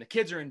 And the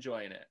kids are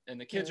enjoying it, and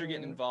the kids are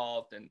getting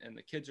involved, and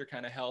the kids are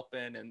kind of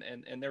helping,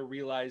 and they're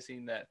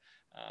realizing that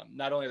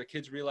not only are the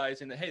kids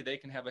realizing that, hey, they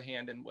can have a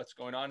hand in what's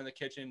going on in the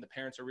kitchen, the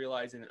parents are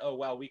realizing that, oh,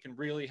 wow, we can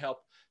really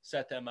help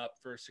set them up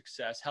for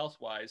success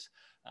health-wise.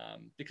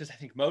 Because I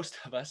think most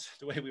of us,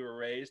 the way we were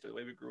raised, or the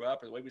way we grew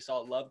up, or the way we saw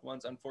loved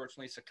ones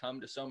unfortunately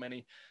succumb to so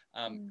many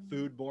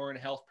food-borne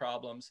health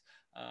problems,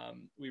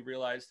 we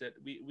realized that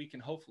we can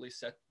hopefully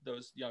set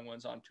those young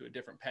ones onto a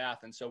different path.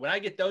 And so when I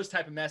get those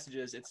type of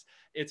messages,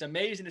 it's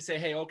amazing to say,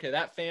 hey, okay,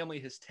 that family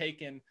has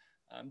taken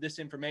this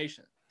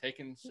information,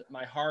 taking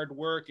my hard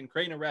work and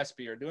creating a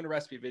recipe, or doing a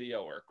recipe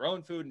video, or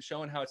growing food and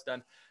showing how it's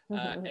done.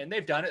 And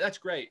they've done it. That's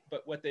great.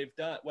 But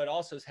what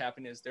also has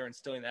happened is they're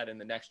instilling that in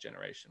the next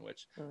generation,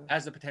 which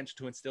has the potential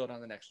to instill it on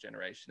the next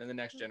generation and the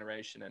next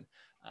generation.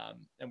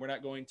 And we're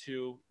not going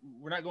to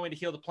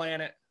heal the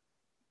planet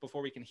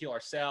before we can heal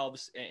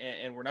ourselves.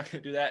 And we're not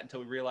going to do that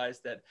until we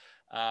realize that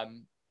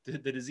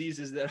the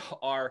diseases that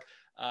are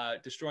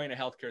destroying a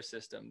healthcare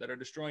system, that are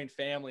destroying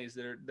families,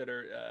 that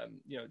are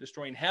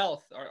destroying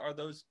health, are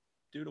those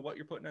due to what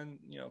you're putting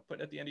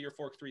at the end of your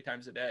fork 3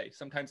 times a day,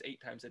 sometimes 8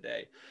 times a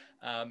day.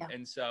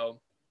 And so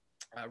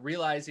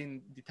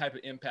realizing the type of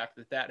impact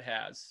that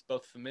has,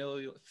 both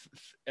familial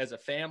as a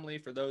family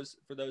for those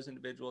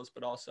individuals,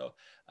 but also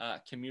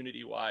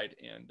community-wide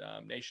and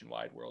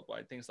nationwide,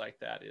 worldwide, things like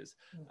that is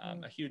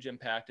a huge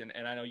impact.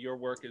 And I know your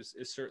work is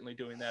certainly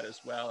doing that as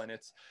well. And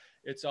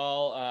it's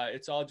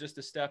all just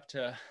a step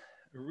to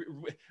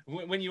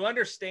when you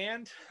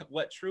understand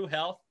what true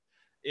health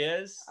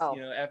is,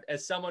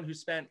 as someone who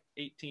spent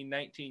 18,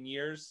 19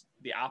 years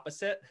the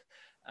opposite,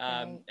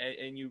 and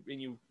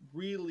you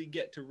really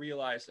get to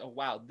realize, oh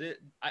wow,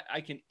 I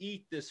can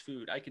eat this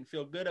food, I can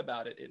feel good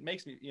about it. It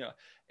makes me,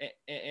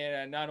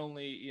 and not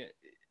only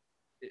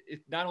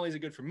is it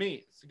good for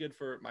me, it's good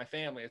for my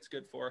family, it's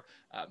good for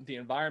the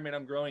environment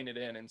I'm growing it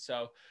in. And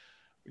so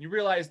when you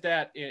realize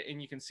that,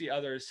 and you can see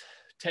others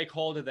take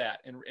hold of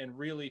that and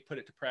really put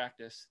it to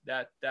practice,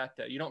 that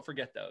you don't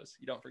forget those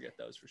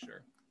for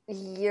sure.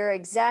 You're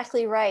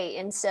exactly right.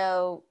 And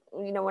so,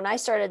 when I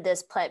started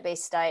this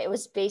plant-based diet, it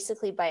was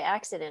basically by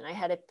accident.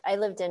 I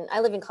live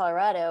in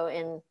Colorado,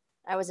 and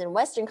I was in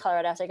Western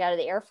Colorado after I got out of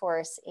the Air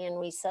Force, and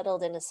we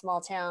settled in a small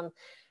town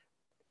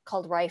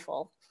called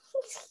Rifle.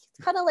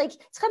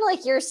 it's kind of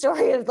like your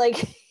story of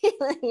like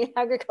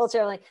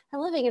agriculture. I'm like, I'm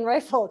living in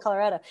Rifle,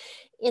 Colorado,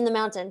 in the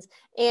mountains,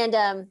 and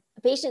a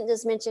patient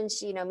just mentioned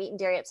she, meat and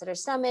dairy upset her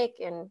stomach,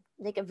 and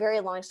make a very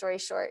long story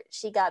short,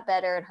 she got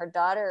better, and her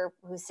daughter,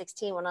 who's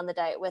 16, went on the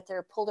diet with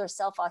her, pulled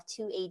herself off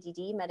 2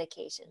 ADD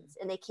medications,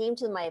 and they came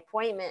to my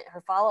appointment,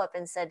 her follow-up,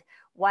 and said,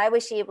 why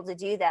was she able to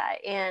do that?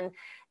 And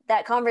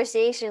that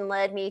conversation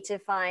led me to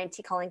find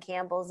T. Colin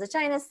Campbell's The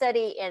China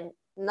Study, and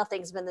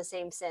nothing's been the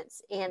same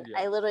since. And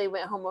I literally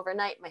went home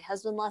overnight. My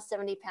husband lost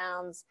 70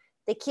 pounds.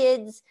 The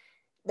kids,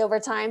 over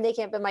time, they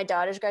can't, but my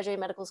daughter's graduating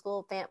medical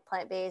school,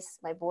 plant-based.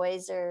 My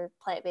boys are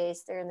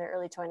plant-based. They're in their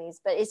early 20s.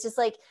 But it's just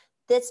like,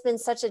 that's been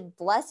such a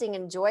blessing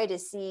and joy to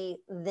see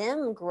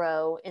them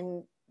grow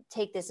and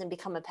take this and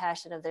become a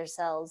passion of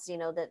themselves,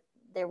 that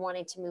they're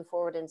wanting to move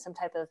forward in some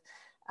type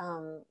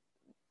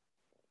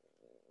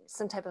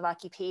of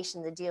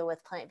occupation to deal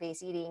with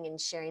plant-based eating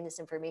and sharing this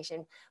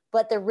information.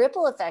 But the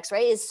ripple effects,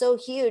 right, is so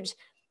huge.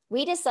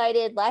 We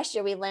decided last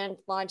year, we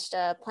launched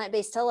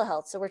plant-based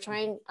telehealth. So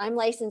I'm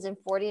licensed in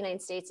 49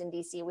 states in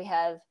DC. We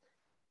have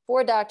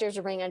 4 doctors,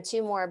 we're bringing on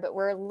 2 more, but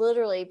we're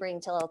literally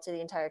bringing telehealth to the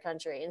entire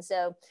country. And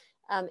so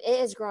it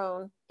has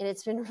grown, and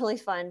it's been really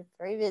fun,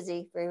 very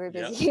busy, very, very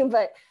busy. Yep.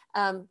 But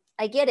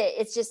I get it.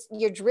 It's just,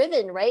 you're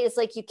driven, right? It's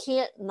like, you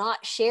can't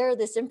not share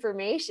this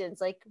information.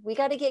 It's like, we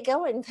got to get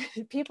going.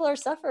 People are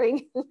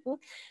suffering.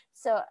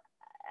 So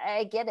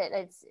I get it.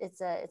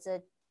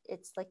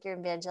 It's like you're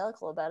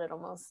evangelical about it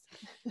almost.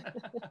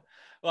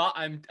 Well,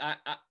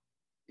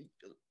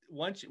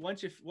 once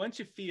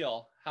you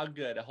feel how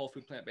good a whole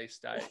food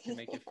plant-based diet can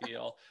make you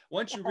feel,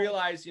 once you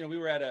realize, we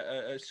were at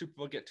a Super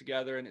Bowl get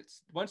together, and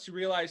once you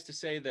realize to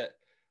say that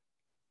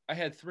I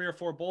had 3 or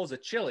 4 bowls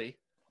of chili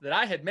that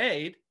I had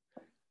made,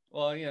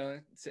 well,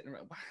 sitting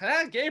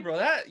around,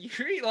 Gabriel,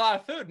 you're eating a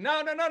lot of food.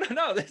 No.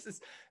 This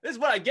is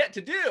what I get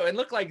to do and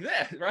look like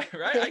this, right?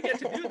 I get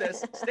to do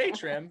this, stay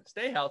trim,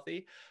 stay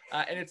healthy.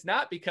 And it's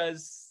not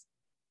because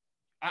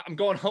I'm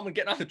going home and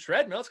getting on the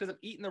treadmill. It's because I'm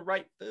eating the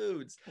right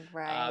foods.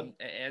 Right.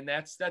 And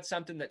that's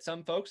something that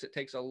some folks, it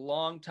takes a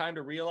long time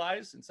to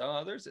realize. And some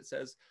others, it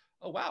says,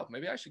 oh, wow,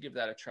 maybe I should give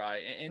that a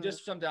try. And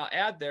just something I'll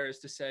add there is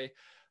to say,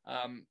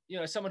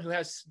 as someone who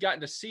has gotten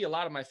to see a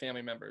lot of my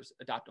family members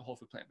adopt a whole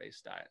food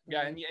plant-based diet.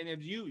 Yeah. And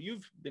if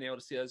you've been able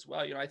to see that as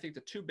well, I think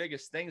the 2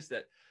 biggest things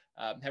that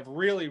have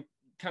really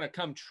kind of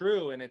come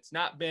true, and it's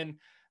not been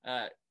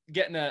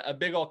getting a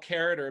big old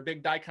carrot or a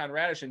big daikon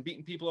radish and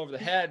beating people over the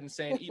head and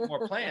saying, eat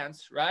more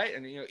plants, right?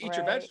 And, eat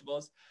your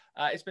vegetables.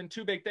 It's been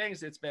 2 big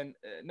things. It's been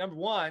number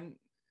 1,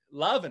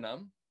 loving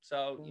them.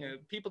 So,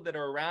 people that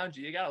are around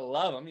you, you got to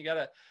love them. You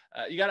got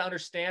to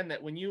understand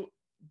that when you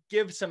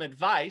give some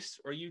advice,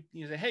 or you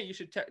say, hey, you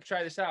should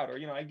try this out, or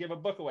I give a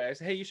book away, I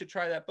say, hey, you should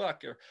try that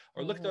book,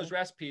 or look at those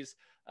recipes.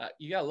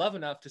 You got love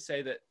enough to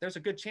say that there's a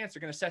good chance they're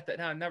going to set that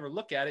down and never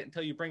look at it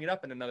until you bring it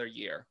up in another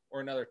year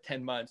or another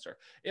 10 months, or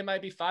it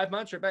might be 5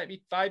 months, or it might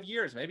be 5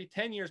 years, maybe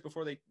 10 years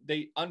before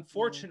they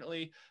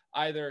unfortunately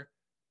either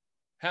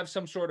have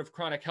some sort of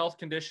chronic health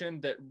condition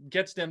that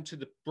gets them to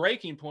the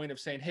breaking point of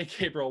saying, hey,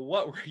 Gabriel,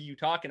 what were you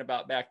talking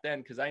about back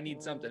then? Because I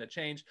need something to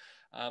change.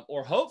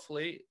 Or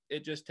hopefully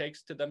it just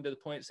takes them to the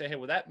point, say, hey,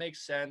 well, that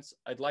makes sense.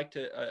 I'd like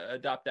to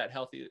adopt that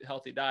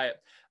healthy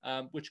diet,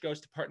 which goes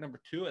to part number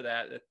 2 of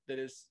that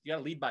is, you got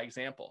to lead by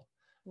example.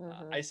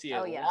 I see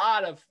a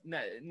lot of,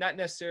 not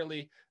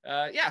necessarily,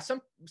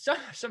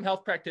 some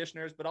health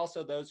practitioners, but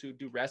also those who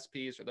do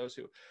recipes, or those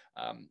who,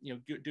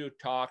 do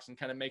talks and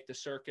kind of make the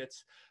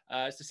circuits,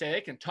 is to say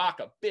they can talk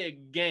a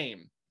big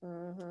game,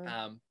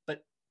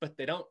 but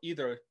they don't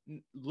either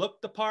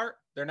look the part,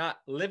 they're not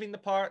living the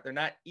part, they're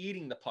not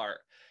eating the part.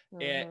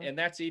 And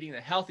that's eating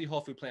a healthy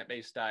whole food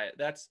plant-based diet.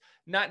 That's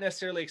not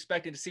necessarily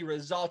expecting to see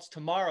results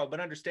tomorrow, but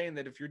understanding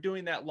that if you're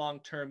doing that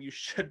long term, you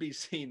should be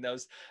seeing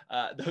those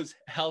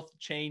health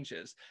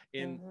changes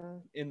in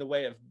the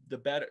way of the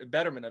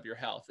betterment of your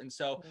health. And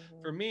so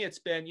for me, it's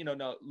been,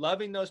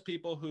 loving those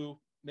people who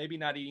maybe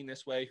not eating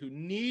this way, who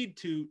need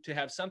to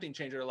have something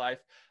change in their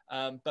life.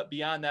 But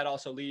beyond that,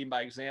 also leading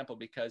by example,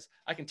 because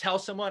I can tell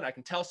someone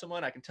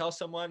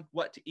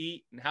what to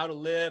eat and how to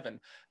live and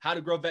how to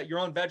grow your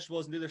own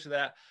vegetables and do this or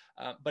that.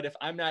 But if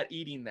I'm not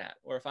eating that,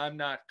 or if I'm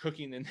not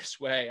cooking in this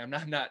way, I'm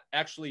not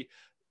actually,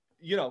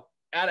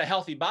 at a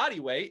healthy body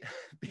weight,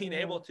 being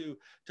able to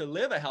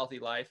live a healthy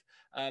life,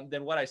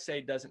 then what I say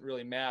doesn't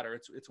really matter.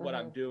 It's what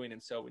I'm doing.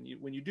 And so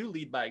when you do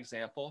lead by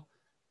example,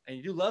 and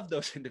you do love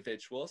those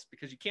individuals,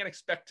 because you can't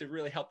expect to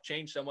really help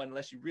change someone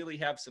unless you really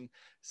have some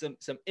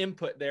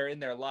input there in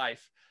their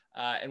life,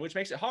 and which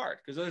makes it hard,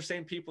 because those are the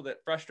same people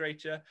that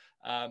frustrate you.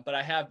 But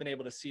I have been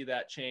able to see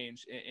that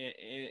change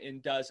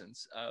in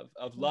dozens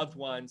of loved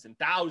ones, and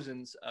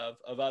thousands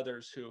of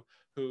others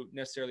who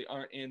necessarily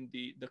aren't in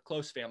the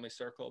close family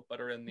circle, but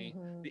are in the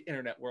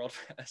internet world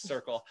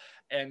circle.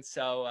 And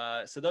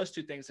so those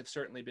 2 things have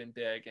certainly been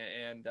big,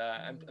 and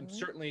I'm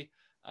certainly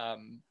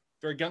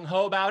very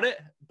gung-ho about it,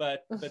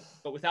 but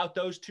without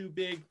those 2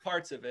 big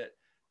parts of it,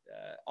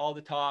 all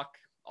the talk,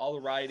 all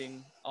the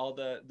writing, all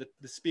the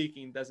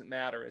speaking doesn't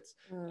matter.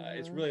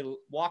 It's really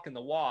walking the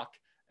walk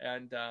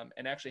and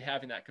actually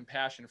having that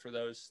compassion for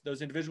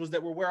those individuals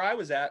that were where I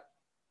was at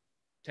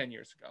 10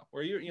 years ago,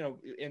 where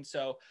and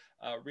so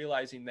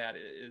realizing that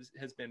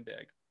has been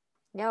big.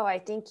 No, I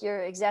think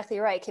you're exactly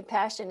right.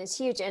 Compassion is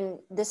huge. And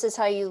this is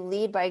how you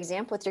lead by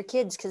example with your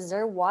kids, because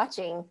they're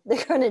watching.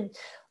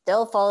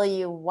 They'll follow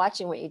you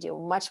watching what you do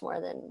much more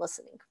than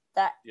listening.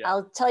 That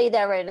I'll tell you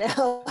that right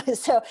now.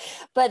 So,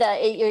 but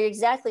you're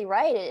exactly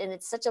right. And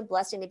it's such a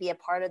blessing to be a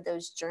part of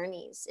those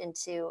journeys and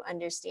to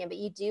understand, but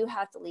you do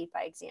have to lead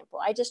by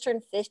example. I just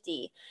turned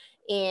 50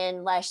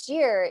 in last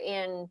year,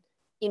 and,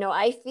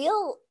 I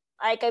feel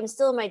like I'm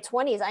still in my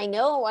 20s. I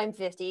know I'm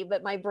 50,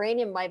 but my brain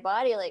and my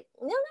body like,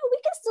 no, we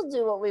can still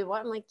do what we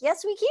want. I'm like,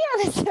 yes, we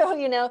can.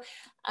 So,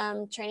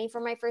 training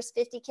for my first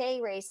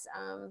 50K race,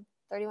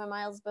 31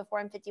 miles before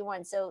I'm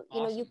 51. So,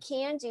 Awesome. You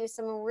can do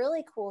some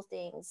really cool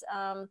things.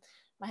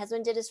 My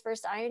husband did his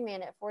first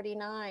Ironman at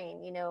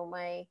 49.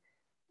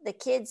 The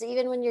kids,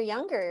 even when you're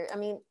younger, I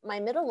mean, my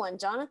middle one,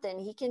 Jonathan,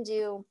 he can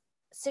do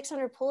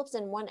 600 pull-ups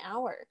in 1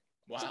 hour.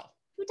 Wow.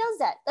 Who does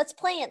that? That's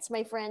plants,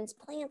 my friends.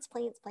 Plants.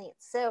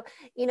 So,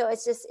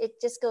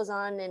 it just goes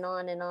on and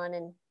on and on.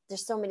 And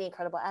there's so many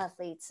incredible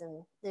athletes,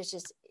 and it's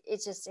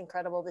just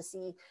incredible to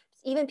see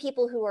even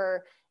people who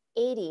are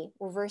 80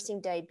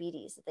 reversing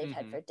diabetes that they've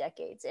had for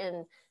decades.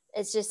 And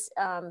it's just,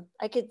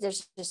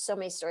 there's just so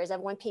many stories. I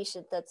have one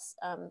patient that's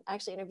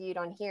actually interviewed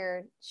on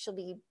here. She'll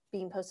be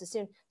being posted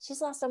soon.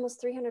 She's lost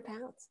almost 300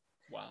 pounds.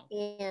 Wow.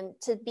 And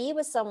to be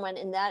with someone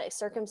in that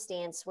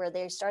circumstance where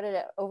they started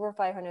at over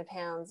 500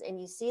 pounds and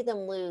you see them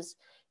lose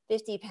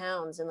 50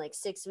 pounds in like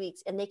 6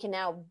 weeks, and they can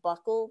now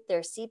buckle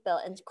their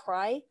seatbelt and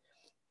cry,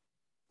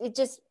 it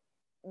just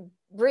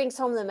brings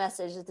home the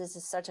message that this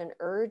is such an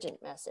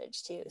urgent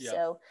message too. Yep.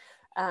 So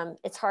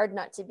it's hard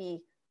not to be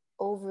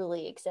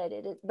overly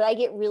excited, but I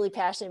get really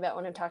passionate about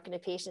when I'm talking to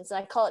patients, and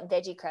I call it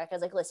veggie crack. I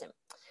was like, listen,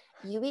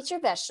 you eat your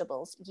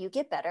vegetables, you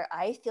get better.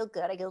 I feel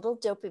good. I get a little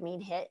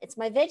dopamine hit. It's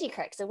my veggie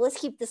crack. So let's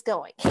keep this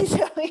going.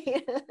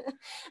 Perfect.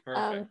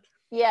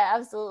 Yeah,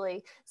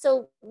 absolutely.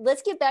 So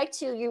let's get back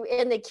to you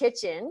in the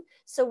kitchen.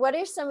 So what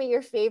are some of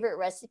your favorite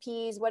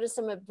recipes? What are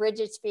some of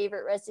Bridget's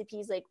favorite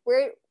recipes?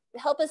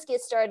 Help us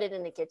get started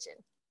in the kitchen.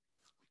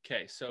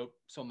 Okay. So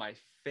my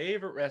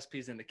favorite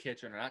recipes in the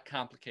kitchen are not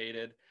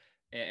complicated,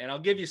 and I'll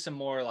give you some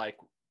more like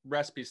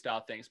recipe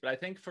style things, but I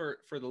think for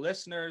the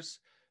listeners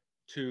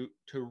to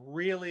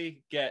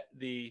really get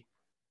the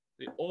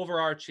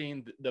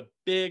overarching, the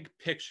big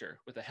picture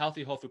with a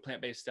healthy whole food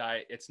plant-based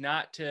diet, it's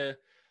not to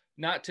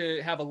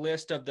have a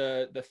list of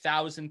the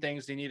 1,000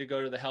 things they need to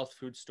go to the health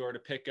food store to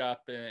pick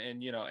up,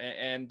 and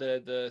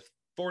the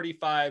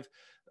 45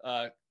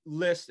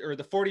 list, or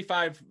the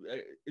 45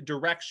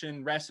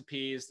 direction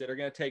recipes that are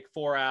going to take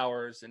 4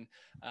 hours, and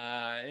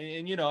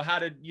how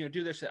to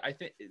do this. I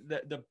think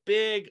the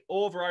big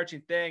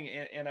overarching thing,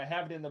 and I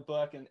have it in the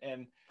book,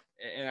 and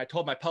I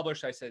told my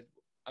publisher, I said,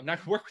 I'm not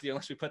going to work with you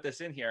unless we put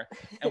this in here,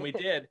 and we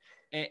did.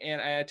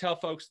 And I tell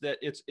folks that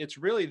it's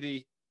really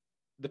the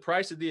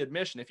price of the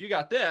admission. If you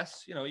got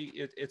this,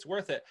 it's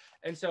worth it.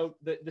 And so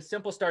the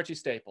simple starchy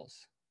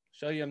staples,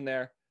 show you them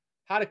there,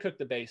 how to cook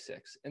the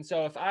basics. And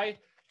so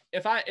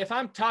if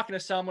I'm talking to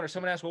someone, or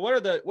someone asks, well, what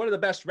are the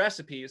best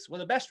recipes? Well,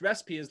 the best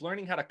recipe is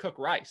learning how to cook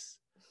rice.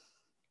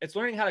 It's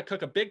learning how to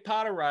cook a big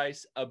pot of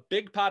rice, a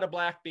big pot of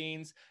black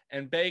beans,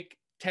 and bake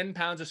 10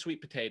 pounds of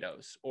sweet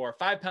potatoes, or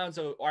 5 pounds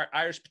of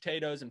Irish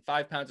potatoes and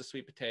 5 pounds of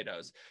sweet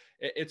potatoes.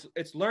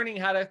 It's learning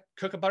how to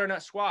cook a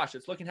butternut squash.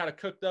 It's looking how to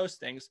cook those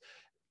things.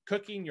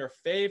 Cooking your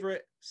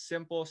favorite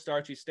simple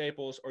starchy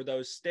staples, or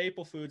those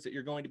staple foods that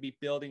you're going to be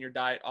building your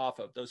diet off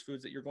of, those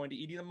foods that you're going to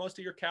eat the most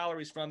of your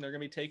calories from. They're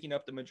going to be taking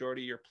up the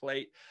majority of your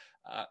plate.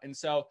 And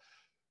so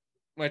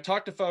when I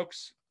talk to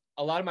folks,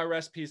 a lot of my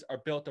recipes are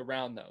built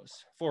around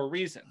those for a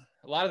reason.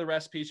 A lot of the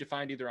recipes you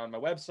find either on my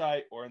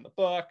website or in the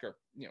book, or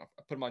I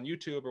put them on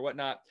YouTube or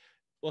whatnot,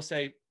 will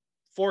say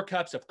 4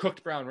 cups of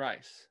cooked brown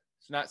rice.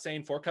 It's not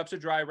saying 4 cups of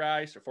dry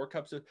rice or 4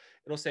 cups of,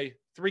 it'll say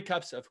 3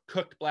 cups of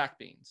cooked black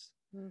beans.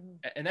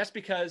 Mm-hmm. And that's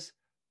because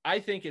I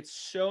think it's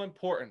so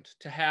important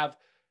to have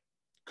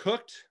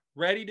cooked,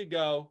 ready to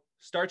go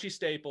starchy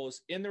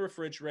staples in the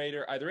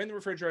refrigerator, either in the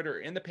refrigerator or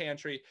in the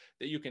pantry,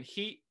 that you can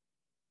heat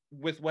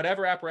with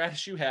whatever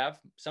apparatus you have,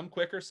 some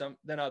quicker, some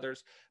than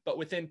others, but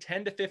within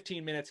 10 to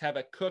 15 minutes, have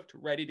a cooked,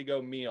 ready to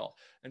go meal.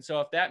 And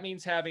so if that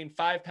means having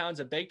 5 pounds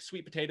of baked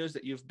sweet potatoes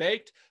that you've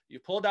baked, you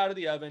pulled out of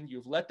the oven,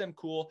 you've let them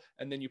cool,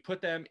 and then you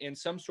put them in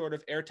some sort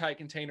of airtight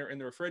container in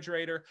the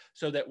refrigerator,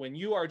 so that when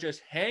you are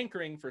just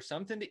hankering for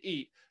something to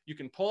eat, you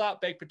can pull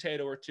out baked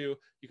potato or 2,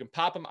 you can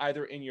pop them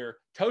either in your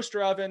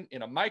toaster oven,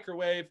 in a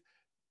microwave,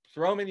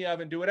 throw them in the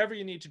oven, do whatever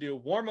you need to do,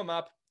 warm them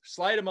up,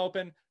 slide them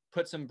open,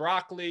 put some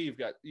broccoli, you've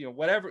got,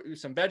 whatever,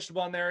 some vegetable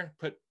on there,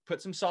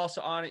 put some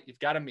salsa on it, you've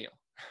got a meal,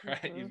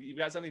 right? Mm-hmm. You've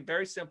got something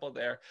very simple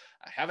there.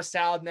 Have a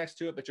salad next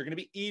to it, but you're going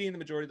to be eating the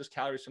majority of those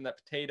calories from that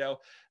potato.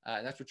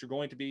 And that's what you're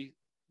going to be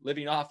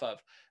living off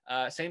of.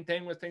 Same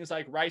thing with things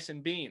like rice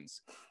and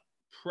beans.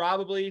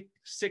 Probably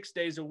 6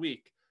 days a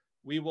week,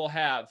 we will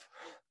have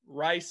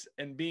rice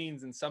and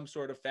beans in some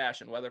sort of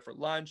fashion, whether for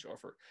lunch or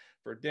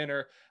for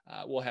dinner.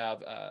 We'll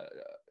have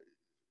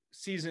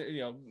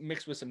season,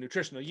 mixed with some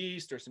nutritional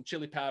yeast or some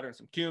chili powder and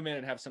some cumin,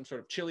 and have some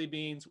sort of chili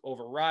beans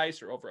over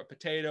rice or over a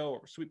potato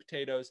or sweet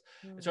potatoes.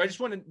 And so I just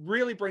want to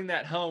really bring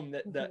that home,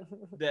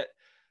 that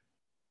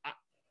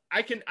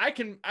I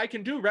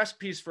can do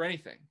recipes for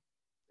anything.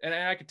 And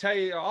I can tell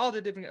you all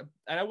the different,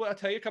 and I'll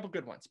tell you a couple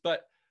good ones,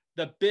 but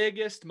the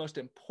biggest, most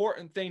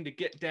important thing to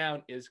get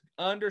down is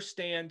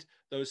understand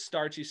those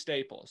starchy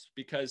staples,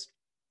 because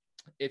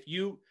if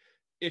you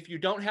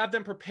don't have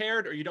them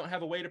prepared, or you don't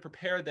have a way to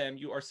prepare them,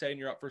 you are setting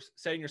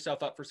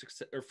yourself up for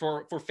success, or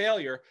for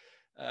failure,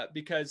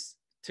 because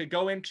to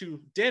go into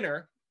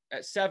dinner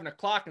at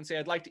 7:00 and say,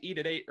 I'd like to eat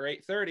at 8 or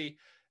 8:30,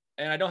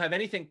 and I don't have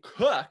anything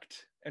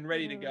cooked and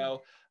ready to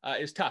go,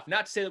 is tough.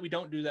 Not to say that we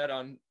don't do that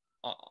on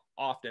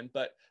often,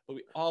 but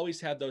we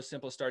always have those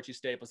simple starchy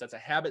staples. That's a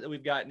habit that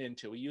we've gotten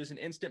into. We use an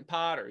instant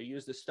pot, or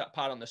use the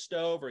pot on the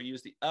stove, or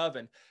use the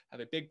oven,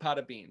 have a big pot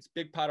of beans,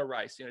 big pot of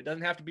rice. It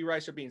doesn't have to be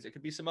rice or beans. It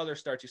could be some other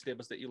starchy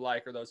staples that you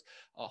like, or those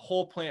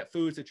whole plant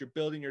foods that you're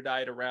building your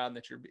diet around,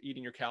 that you're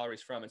eating your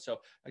calories from. And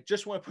so I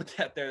just want to put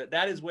that there.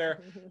 That's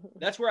where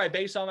I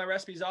base all my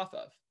recipes off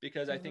of,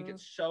 because I think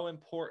it's so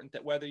important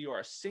that whether you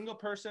are a single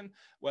person,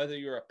 whether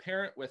you're a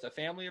parent with a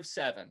family of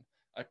 7,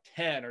 a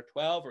 10 or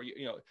 12,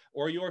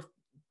 or you're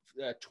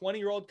a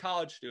 20-year-old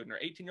college student or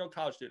 18-year-old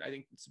college student, I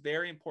think it's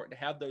very important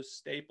to have those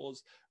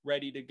staples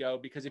ready to go,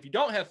 because if you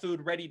don't have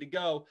food ready to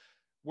go,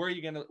 where are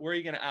you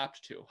gonna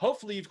opt to?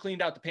 Hopefully you've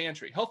cleaned out the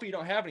pantry. Hopefully you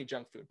don't have any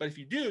junk food. But if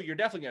you do, you're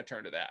definitely gonna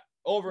turn to that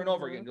over and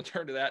over again. You'll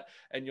turn to that,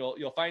 and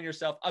you'll find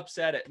yourself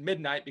upset at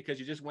midnight because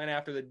you just went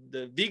after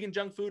the vegan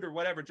junk food or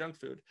whatever junk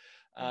food.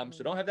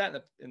 So don't have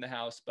that in the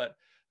house. But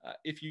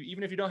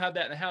even if you don't have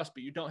that in the house,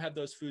 but you don't have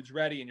those foods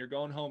ready, and you're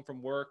going home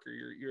from work, or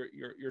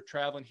you're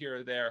traveling here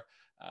or there,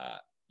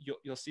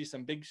 you'll see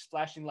some big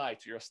flashing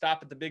lights, or you'll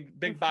stop at the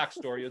big box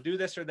store. You'll do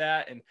this or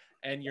that,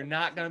 and you're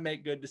not going to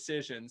make good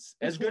decisions,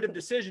 as good of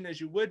decision as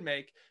you would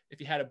make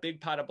if you had a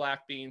big pot of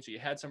black beans, or you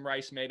had some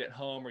rice made at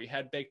home, or you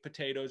had baked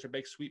potatoes or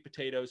baked sweet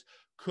potatoes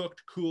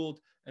cooked, cooled,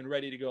 and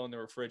ready to go in the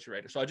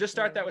refrigerator. So I'll just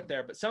start that with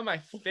there. But some of my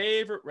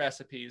favorite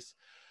recipes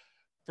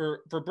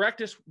for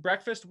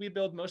breakfast, we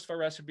build most of our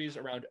recipes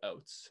around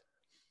oats.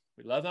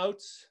 We love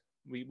oats.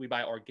 We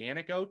buy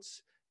organic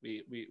oats.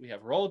 We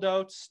have rolled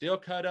oats, steel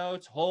cut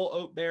oats, whole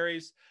oat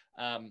berries.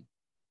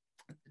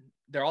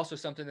 They're also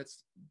something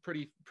that's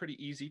pretty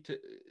easy to,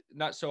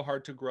 not so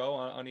hard to grow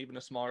on even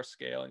a smaller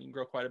scale, and you can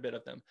grow quite a bit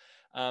of them.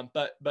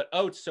 But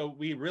oats, so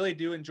we really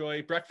do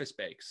enjoy breakfast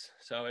bakes.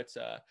 So it's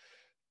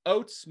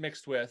oats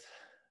mixed with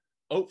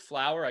oat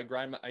flour.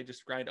 I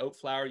just grind oat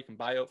flour. You can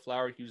buy oat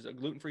flour. You can use a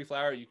gluten-free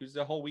flour. You can use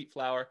the whole wheat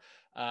flour,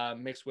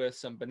 mixed with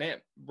some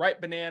ripe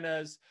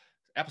bananas,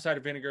 apple cider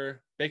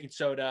vinegar, baking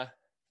soda,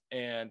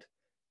 and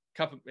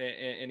cup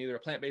and either a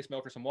plant-based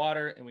milk or some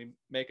water, and we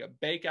make a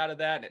bake out of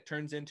that, and it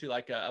turns into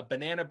like a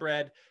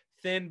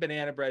thin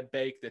banana bread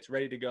bake that's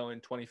ready to go in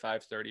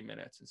 25-30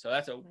 minutes. And so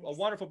that's a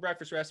wonderful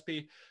breakfast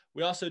recipe.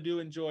 We also do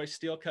enjoy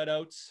steel cut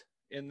oats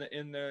in the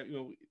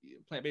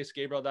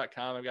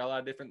plantbasedgabriel.com. I've got a lot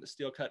of different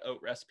steel cut oat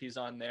recipes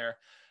on there.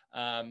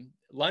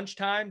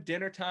 Lunchtime,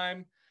 dinner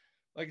time,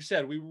 like I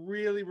said, we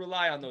really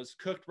rely on those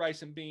cooked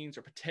rice and beans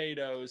or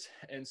potatoes.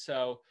 And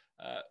so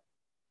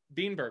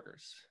bean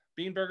burgers,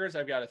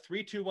 I've got a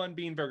 3-2-1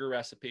 bean burger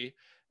recipe,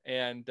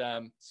 and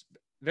it's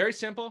very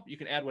simple. You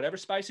can add whatever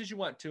spices you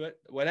want to it,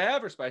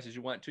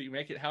 you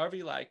make it however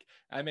you like.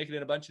 I make it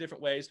in a bunch of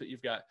different ways, but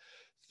you've got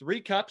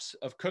 3 cups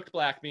of cooked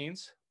black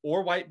beans,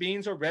 or white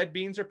beans, or red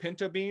beans, or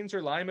pinto beans,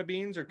 or lima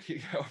beans, or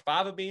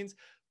fava beans.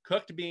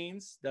 Cooked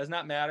beans, does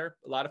not matter.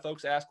 A lot of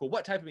folks ask, well,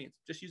 what type of beans?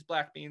 Just use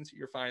black beans.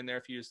 You're fine there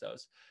if you use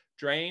those.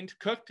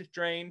 Cooked,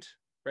 drained,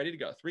 ready to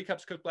go. 3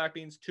 cups cooked black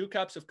beans, 2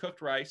 cups of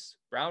cooked rice,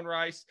 brown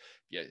rice.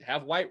 If you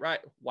have white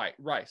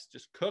rice,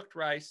 just cooked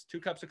rice,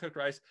 2 cups of cooked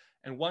rice,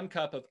 and 1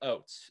 cup of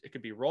oats. It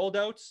could be rolled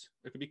oats.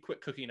 It could be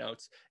quick cooking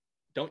oats.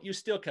 Don't use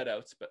steel cut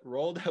oats, but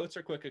rolled oats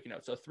or quick cooking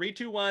oats. So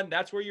 3-2-1,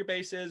 that's where your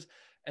base is.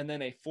 And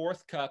then a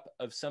 4th cup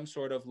of some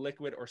sort of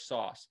liquid or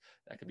sauce.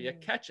 That could be a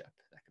ketchup.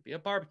 That could be a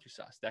barbecue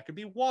sauce. That could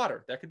be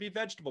water. That could be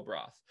vegetable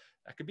broth.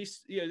 That could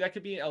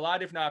be a lot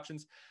of different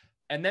options.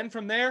 And then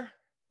from there,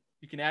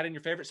 you can add in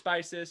your favorite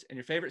spices and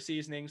your favorite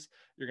seasonings.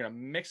 You're going to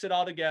mix it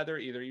all together,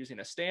 either using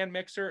a stand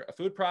mixer, a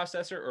food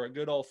processor, or a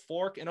good old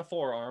fork and a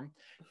forearm,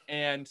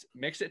 and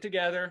mix it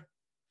together,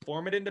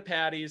 form it into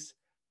patties,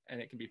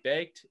 and it can be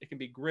baked, it can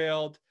be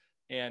grilled,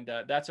 and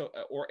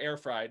or air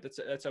fried.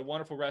 That's a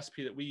wonderful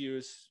recipe that we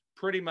use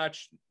pretty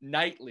much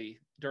nightly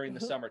during the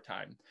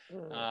summertime,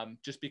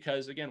 just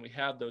because, again, we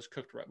have that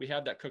cooked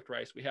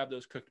rice, we have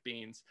those cooked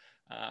beans,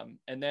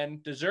 and then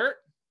dessert.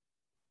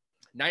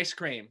 Nice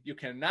cream. You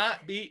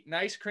cannot beat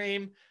nice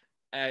cream.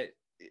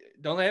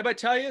 Don't let anybody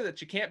tell you that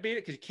you can't beat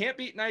it, because you can't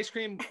beat nice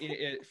cream.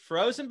 3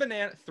 frozen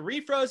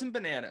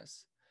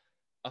bananas,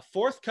 a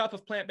 4th cup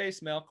of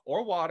plant-based milk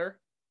or water,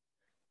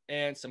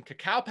 and some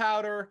cacao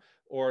powder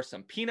or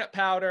some peanut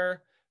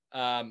powder,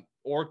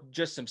 or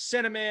just some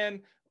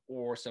cinnamon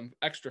or some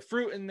extra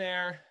fruit in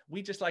there.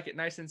 We just like it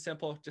nice and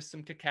simple. Just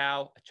some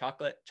cacao, a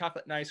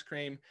chocolate nice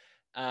cream.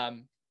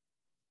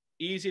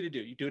 Easy to do.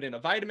 You do it in a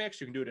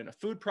Vitamix, you can do it in a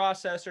food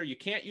processor. You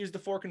can't use the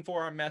fork and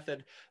forearm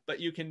method, but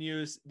you can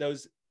use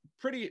those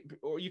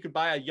or you could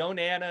buy a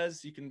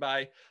Yonanas, you can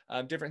buy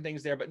different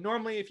things there. But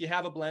normally if you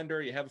have a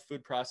blender, you have a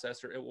food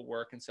processor, it will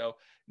work. And so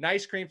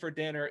nice cream for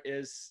dinner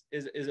is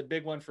a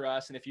big one for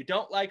us. And if you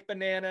don't like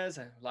bananas,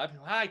 a lot of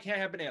people, I can't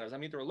have bananas,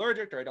 I'm either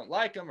allergic or I don't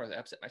like them or they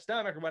upset my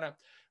stomach or whatnot.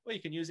 Well,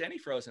 you can use any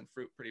frozen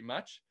fruit pretty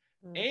much.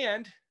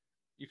 And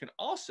you can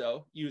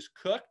also use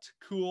cooked,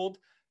 cooled,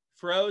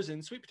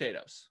 frozen sweet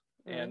potatoes.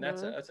 And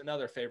that's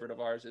another favorite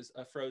of ours, is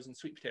a frozen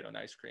sweet potato and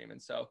ice cream.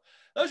 And so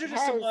those are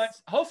just some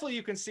ones. Hopefully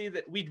you can see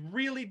that we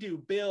really do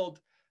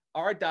build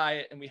our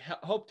diet, and we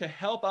hope to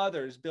help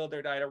others build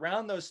their diet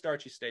around those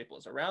starchy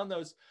staples, around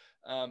those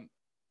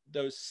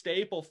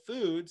staple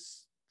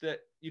foods that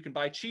you can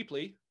buy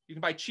cheaply. You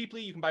can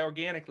buy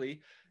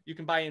organically, you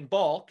can buy in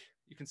bulk,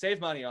 you can save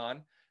money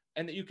on,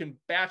 and that you can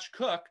batch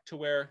cook to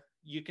where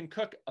you can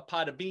cook a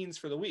pot of beans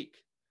for the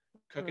week.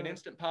 Cook an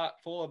instant pot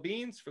full of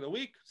beans for the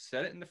week,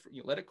 set it in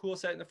you let it cool,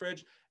 set it in the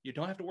fridge. You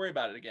don't have to worry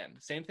about it again.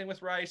 Same thing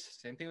with rice,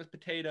 same thing with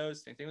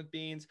potatoes, same thing with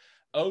beans.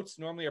 Oats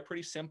normally are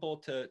pretty simple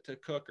to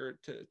cook or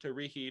to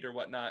reheat or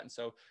whatnot. And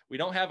so we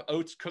don't have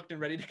oats cooked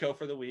and ready to go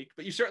for the week,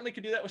 but you certainly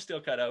could do that with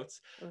steel cut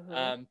oats.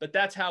 But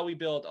that's how we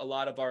build a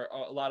lot of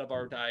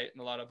our diet,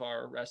 and a lot of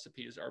our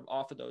recipes are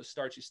off of those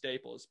starchy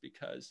staples,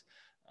 because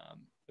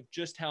of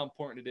just how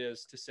important it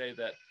is to say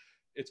that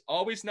it's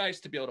always nice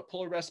to be able to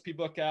pull a recipe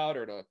book out,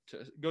 or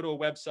to go to a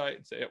website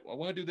and say, well, I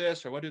want to do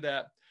this or I want to do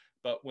that.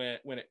 But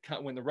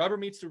when the rubber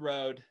meets the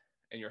road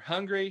and you're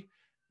hungry,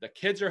 the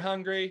kids are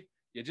hungry,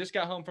 you just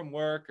got home from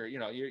work, or,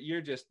 you're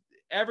just,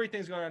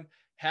 everything's going on,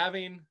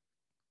 having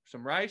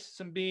some rice,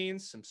 some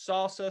beans, some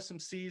salsa, some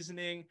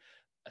seasoning,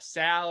 a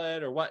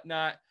salad or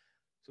whatnot,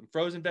 some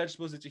frozen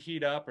vegetables that you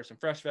heat up, or some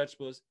fresh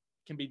vegetables,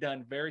 can be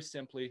done very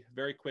simply,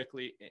 very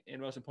quickly,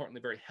 and most importantly,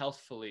 very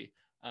healthfully.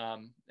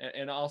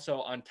 And also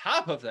on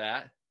top of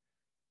that,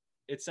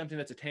 it's something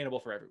that's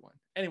attainable for everyone.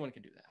 Anyone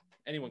can do that.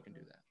 Anyone can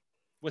do that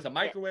with a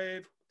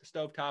microwave, a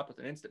stove top, with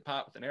an instant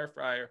pot, with an air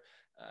fryer,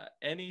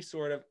 any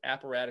sort of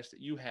apparatus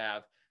that you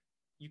have,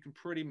 you can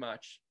pretty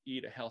much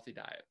eat a healthy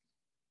diet.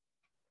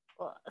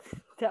 Well,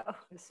 that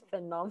was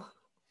phenomenal.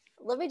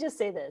 Let me just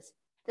say this.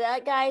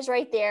 That guy's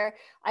right there.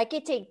 I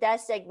could take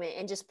that segment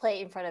and just play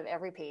it in front of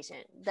every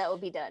patient. That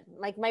would be done.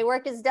 Like, my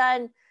work is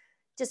done.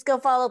 Just go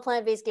follow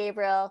Plant-Based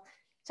Gabriel.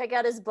 Check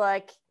out his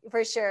book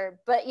for sure.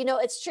 But,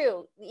 it's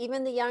true.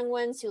 Even the young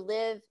ones who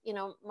live,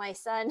 my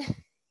son,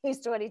 he's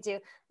 22.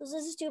 Those are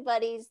his two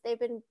buddies. They've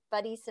been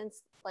buddies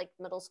since like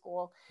middle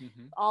school,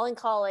 all in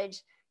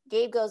college.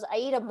 Gabe goes, I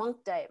eat a monk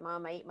diet,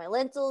 Mom. I eat my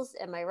lentils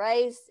and my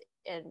rice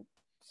and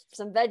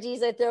some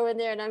veggies I throw in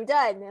there, and I'm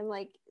done. And I'm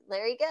like,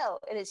 there you go.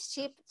 And it's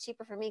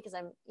cheaper for me because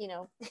I'm,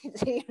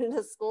 in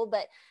the school.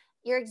 But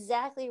you're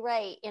exactly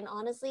right. And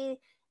honestly,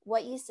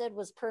 what you said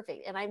was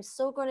perfect. And I'm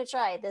so going to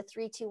try the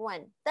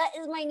 3-2-1. That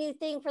is my new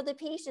thing for the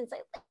patients.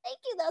 Thank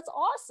you. That's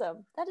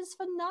awesome. That is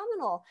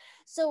phenomenal.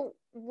 So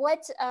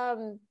what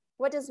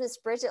does Miss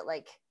Bridget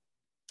like?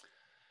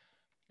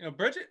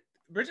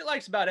 Bridget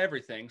likes about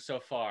everything so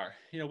far.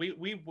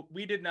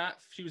 We did not,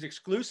 she was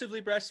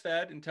exclusively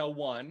breastfed until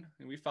 1.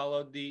 And we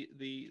followed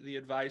the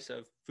advice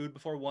of food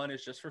before 1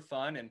 is just for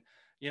fun. And,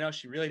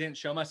 she really didn't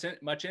show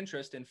much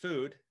interest in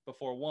food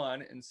before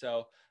 1. And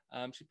so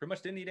she pretty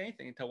much didn't eat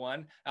anything until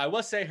 1. I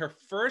will say her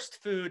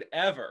first food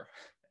ever,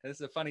 this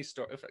is a funny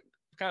story,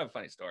 kind of a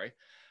funny story.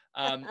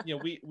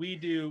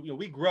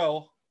 We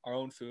grow our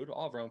own food,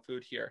 all of our own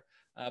food here.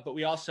 But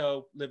we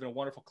also live in a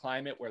wonderful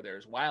climate where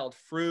there's wild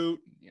fruit,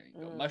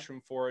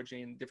 mushroom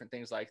foraging, different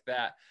things like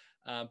that.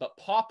 But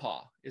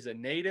pawpaw is a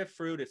native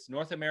fruit. It's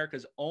North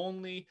America's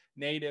only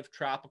native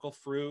tropical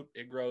fruit.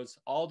 It grows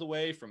all the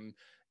way from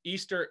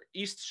east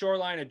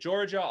shoreline of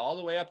Georgia all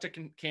the way up to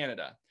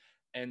Canada.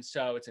 And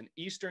so it's an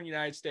eastern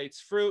United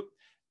States fruit,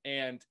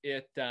 and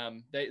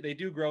they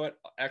do grow it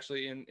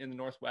actually in the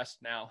Northwest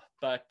now,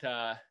 but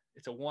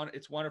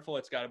it's wonderful.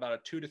 It's got about a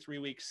 2 to 3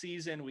 week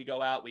season. We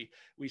go out,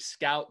 we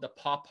scout the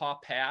pawpaw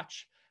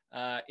patch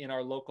in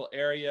our local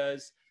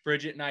areas.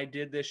 Bridget and I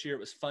did this year. It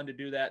was fun to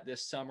do that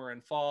this summer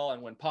and fall.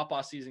 And when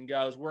pawpaw season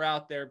goes, we're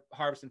out there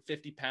harvesting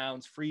 50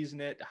 pounds,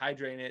 freezing it,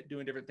 dehydrating it,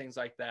 doing different things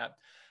like that.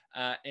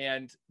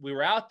 And we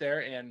were out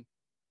there, and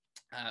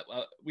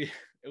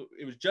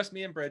it was just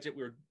me and Bridget.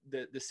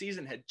 The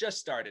season had just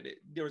started.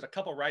 There was a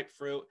couple ripe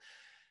fruit,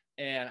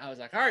 and I was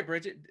like, all right,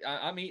 Bridget,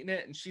 I'm eating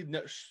it. And she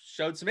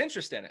showed some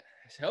interest in it.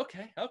 I said,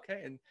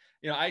 okay. And,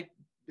 I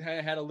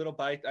had a little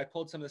bite. I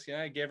pulled some of this,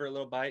 I gave her a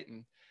little bite,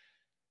 and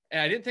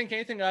I didn't think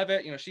anything of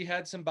it. She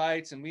had some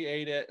bites and we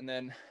ate it. And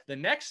then the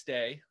next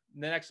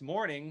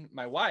morning,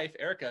 my wife,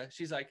 Erica,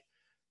 she's like,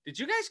 did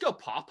you guys go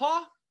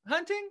pawpaw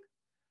hunting?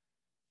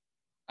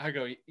 I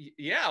go,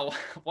 yeah.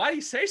 Why do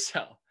you say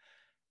so?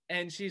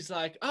 And she's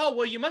like, oh,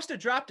 well, you must have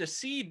dropped a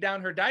seed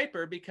down her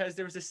diaper because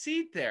there was a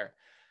seed there.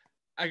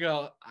 I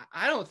go,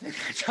 I don't think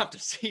I dropped a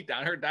seed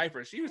down her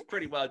diaper. She was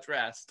pretty well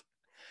dressed.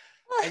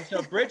 And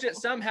so Bridget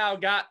somehow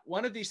got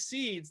one of these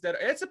seeds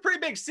it's a pretty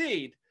big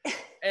seed,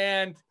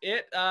 And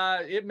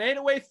it made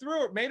its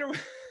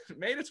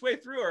way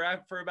through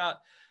her for about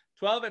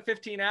 12 and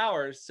 15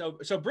 hours.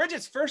 So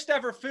Bridget's first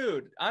ever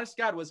food, honest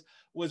to God,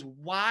 was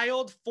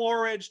wild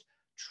foraged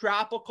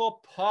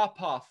tropical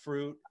pawpaw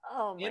fruit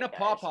in a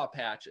pawpaw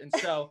patch. And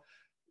so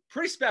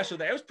pretty special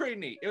day. It was pretty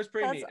neat. That's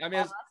I mean,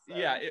 awesome.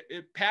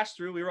 it passed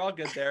through. We were all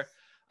good there.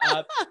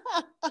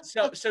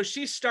 So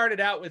she started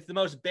out with the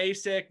most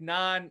basic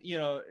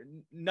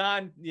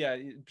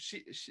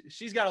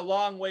she's got a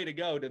long way to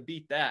go to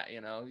beat that,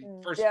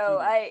 first No, food,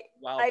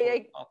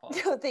 I pawpaw.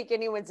 don't think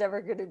anyone's ever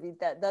going to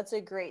beat that. That's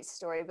a great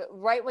story. But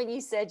right when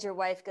you said your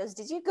wife goes,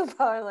 did you go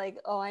by? I'm like,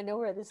 oh, I know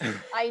where this is.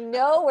 I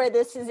know where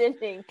this is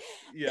ending.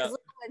 Yeah. These little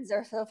ones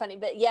are so funny.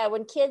 But yeah,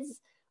 when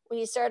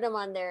you start them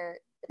on their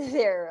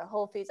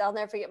whole foods, I'll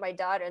never forget my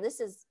daughter. And this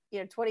is,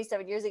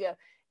 27 years ago.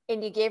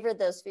 And you gave her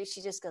those foods.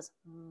 She just goes,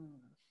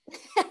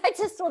 I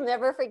just will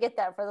never forget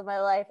that for my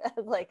life. I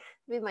was like,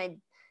 be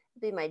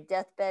my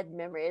deathbed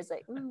memory. It's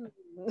like,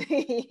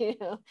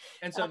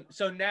 And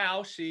so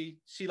now she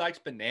likes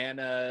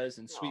bananas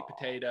and sweet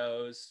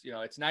potatoes.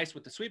 It's nice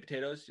with the sweet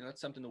potatoes. It's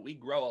something that we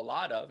grow a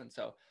lot of. And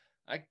so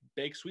I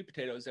bake sweet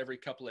potatoes every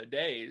couple of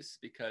days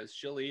because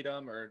she'll eat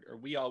them, or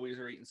we always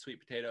are eating sweet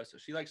potatoes. So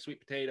she likes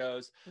sweet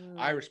potatoes,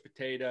 Irish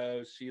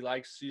potatoes.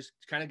 She's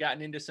kind of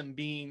gotten into some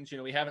beans.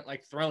 We haven't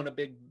like thrown a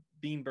big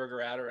bean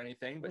burger at her or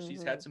anything, but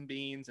she's had some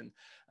beans and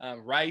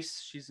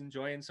rice. She's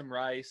enjoying some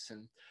rice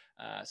and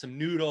some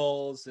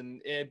noodles,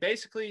 and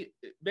basically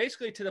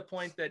to the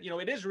point that,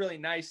 it is really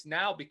nice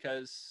now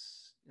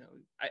because,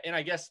 and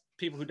I guess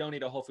people who don't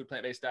eat a whole food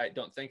plant-based diet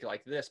don't think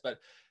like this, but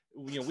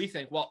we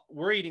think, well,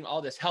 we're eating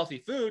all this healthy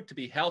food to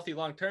be healthy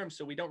long-term.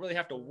 So we don't really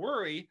have to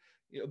worry,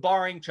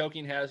 barring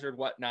choking hazard,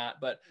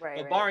 whatnot, but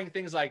barring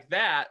things like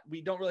that,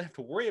 we don't really have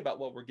to worry about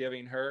what we're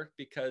giving her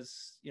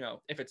because,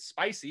 if it's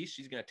spicy,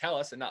 she's going to tell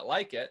us and not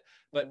like it,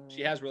 but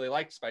she has really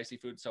liked spicy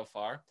food so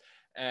far,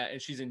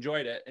 and she's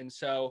enjoyed it. And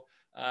so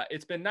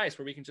it's been nice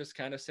where we can just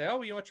kind of say,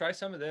 oh, try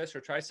some of this or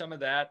try some of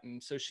that.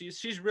 And so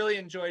she's really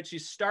enjoyed,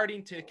 she's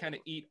starting to kind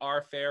of eat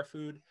our fare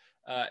food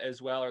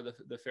as well, or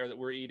the fare that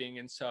we're eating.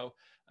 And so,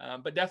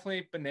 but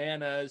definitely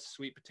bananas,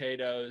 sweet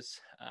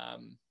potatoes,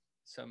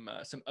 some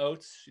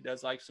oats. She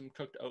does like some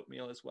cooked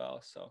oatmeal as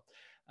well. So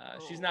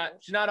she's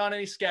not on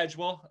any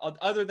schedule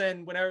other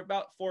than whenever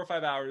about 4 or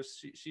 5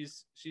 hours,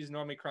 she's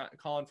normally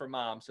calling for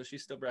mom. So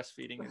she's still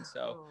breastfeeding. And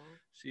so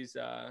she's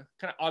kind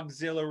of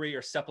auxiliary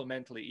or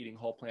supplementally eating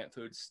whole plant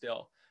foods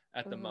still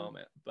at the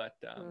moment. But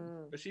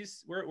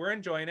we're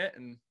enjoying it.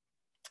 And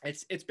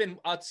it's been,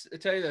 I'll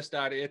tell you this,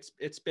 Dottie,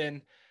 it's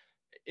been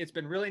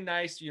really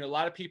nice. A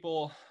lot of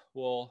people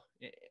will,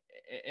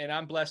 and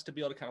I'm blessed to be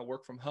able to kind of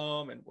work from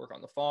home and work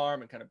on the farm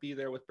and kind of be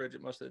there with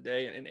Bridget most of the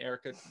day, and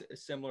Erica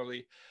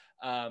similarly.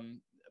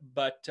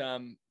 But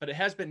it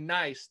has been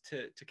nice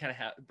to kind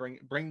of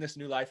bring this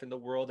new life in the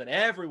world, and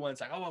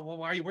everyone's like, oh, well,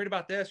 why are you worried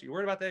about this? Are you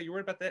worried about that? You're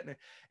worried about that?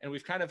 And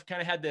we've kind of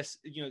had this,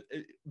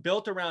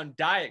 built around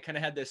diet, kind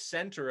of had this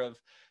center of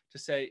to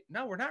say,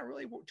 no, we're not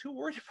really too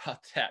worried about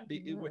that.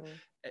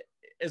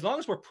 As long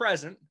as we're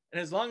present, and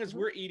as long as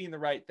we're eating the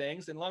right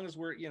things, and as long as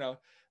we're,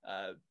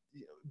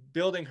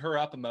 building her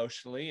up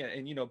emotionally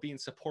and being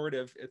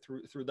supportive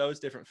through those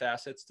different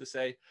facets, to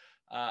say,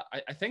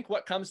 I think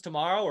what comes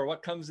tomorrow or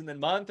what comes in the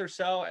month or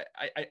so,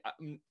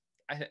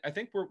 I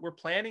think we're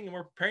planning and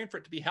we're preparing for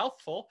it to be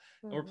healthful,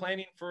 and we're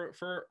planning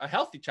for a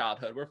healthy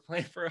childhood. We're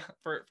planning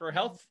for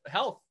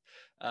health.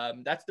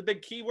 That's the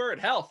big key word,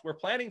 health. We're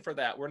planning for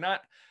that. We're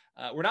not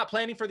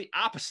planning for the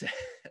opposite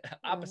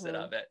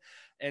of it.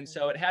 And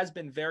so it has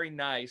been very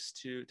nice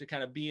to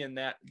kind of be in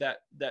that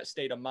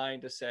state of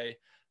mind to say,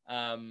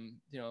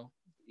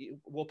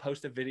 we'll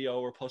post a video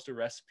or post a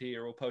recipe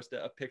or we'll post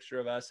a picture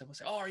of us, and we'll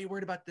say, oh, are you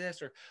worried about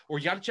this? Or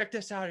you got to check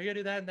this out. Or you got to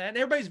do that and that. And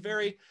everybody's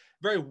very,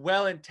 very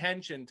well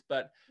intentioned.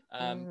 But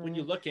when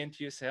you look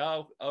into it, say,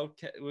 oh,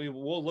 okay,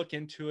 we'll look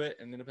into it.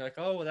 And then it'll be like,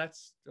 oh, well,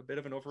 that's a bit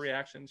of an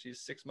overreaction.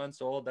 She's 6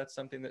 months old. That's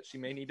something that she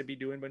may need to be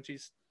doing when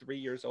she's 3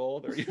 years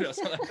old, or,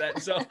 something like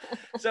that.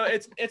 So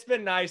it's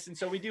been nice. And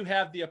so we do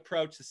have the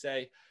approach to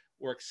say,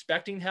 we're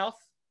expecting health.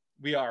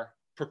 We are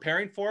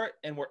preparing for it,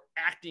 and we're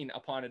acting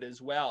upon it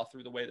as well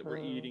through the way that we're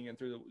eating and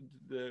through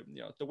the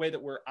way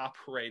that we're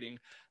operating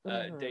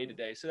day to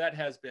day. So that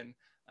has been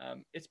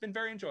it's been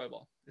very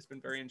enjoyable.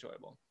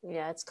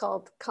 Yeah, it's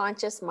called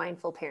conscious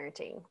mindful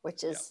parenting,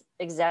 which is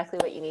exactly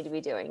what you need to be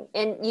doing.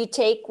 And you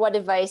take what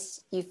advice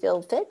you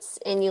feel fits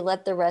and you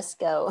let the rest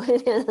go.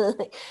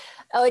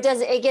 Oh,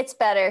 it gets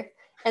better.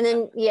 And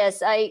then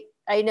yes, I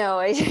know.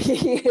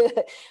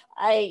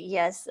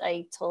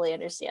 I totally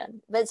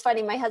understand. But it's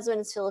funny. My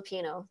husband is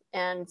Filipino.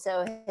 And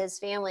so his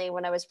family,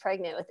 when I was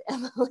pregnant with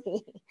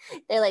Emily,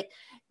 they're like,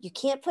 you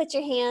can't put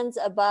your hands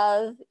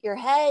above your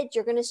head.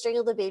 You're going to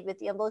strangle the baby with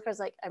the umbilical. I was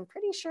like, I'm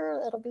pretty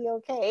sure it'll be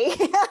okay.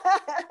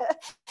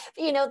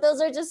 Those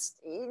are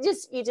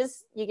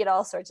you get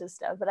all sorts of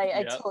stuff. But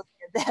I totally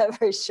get that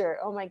for sure.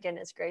 Oh my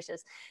goodness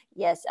gracious.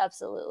 Yes,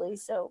 absolutely.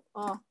 So,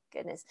 oh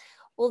goodness.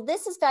 Well,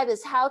 this is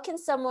fabulous. How can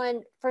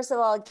someone, first of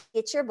all,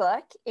 get your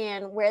book,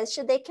 and where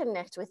should they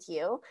connect with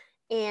you?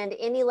 And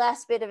any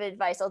last bit of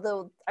advice,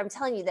 although I'm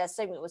telling you that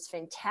segment was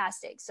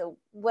fantastic. So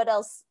what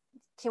else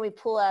can we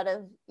pull out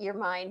of your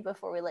mind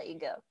before we let you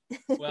go?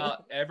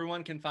 Well,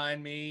 everyone can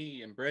find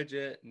me and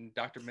Bridget and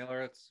Dr.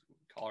 Miller. Let's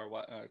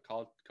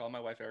call my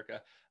wife,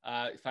 Erica.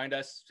 Find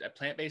us at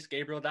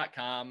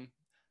plantbasedgabriel.com.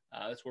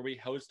 That's where we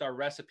host our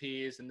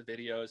recipes and the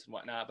videos and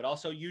whatnot, but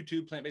also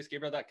YouTube,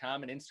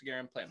 plantbasedgabriel.com, and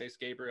Instagram,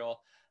 plantbasedgabriel,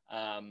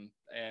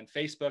 and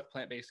Facebook,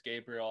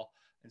 plantbasedgabriel.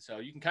 And so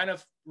you can kind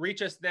of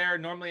reach us there.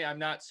 Normally, I'm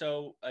not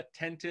so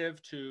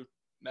attentive to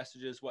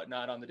messages,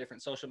 whatnot, on the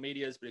different social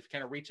medias, but if you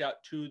kind of reach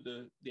out to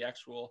the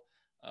actual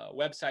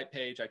website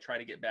page, I try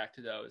to get back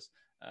to those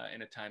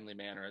in a timely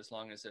manner, as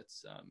long as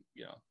it's,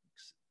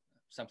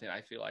 something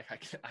I feel like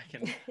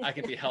I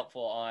can be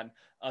helpful on,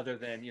 other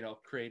than,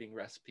 creating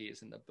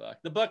recipes in the book.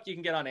 The book you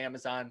can get on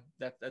Amazon.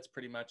 That's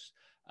pretty much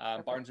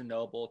Barnes and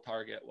Noble,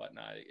 Target,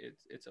 whatnot.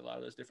 It's a lot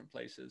of those different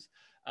places.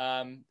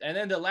 And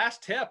then the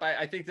last tip,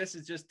 I think this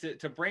is just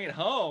to bring it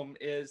home,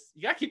 is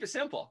you got to keep it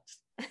simple.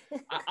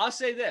 I'll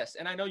say this,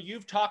 and I know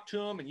you've talked to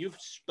them and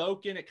you've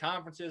spoken at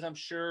conferences, I'm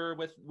sure,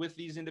 with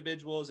these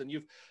individuals, and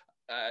you've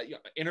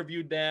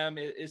interviewed them,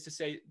 is to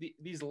say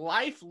these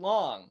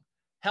lifelong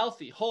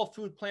healthy, whole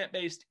food,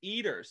 plant-based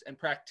eaters and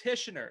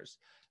practitioners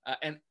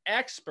and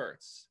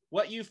experts,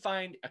 what you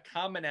find a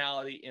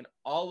commonality in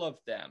all of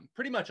them,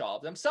 pretty much all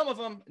of them, some of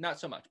them not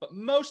so much, but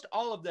most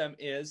all of them,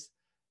 is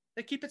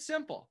they keep it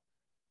simple.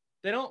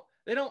 They're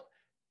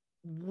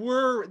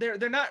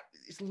not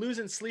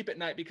losing sleep at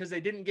night because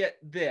they didn't get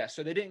this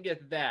or they didn't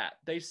get that.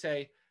 They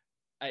say,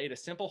 I ate a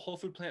simple whole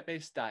food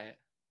plant-based diet.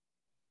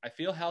 I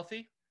feel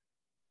healthy.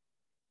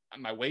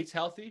 My weight's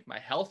healthy. My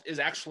health is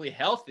actually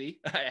healthy.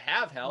 I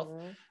have health.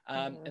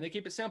 And they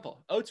keep it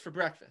simple. Oats for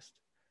breakfast,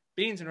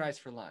 beans and rice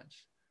for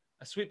lunch,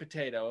 a sweet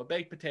potato, a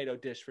baked potato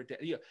dish for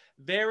dinner.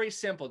 Very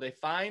simple. They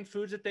find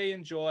foods that they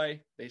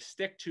enjoy. They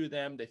stick to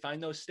them. They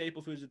find those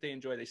staple foods that they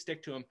enjoy. They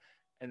stick to them,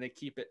 and they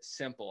keep it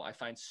simple. I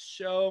find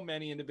so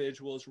many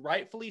individuals,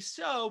 rightfully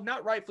so,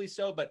 not rightfully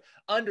so, but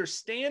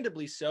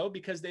understandably so,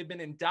 because they've been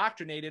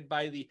indoctrinated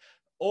by the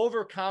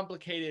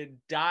overcomplicated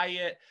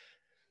diet,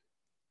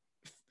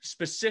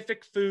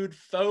 specific food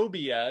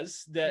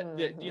phobias that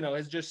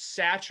has just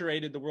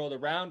saturated the world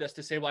around us,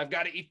 to say, well, I've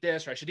got to eat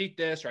this, or I should eat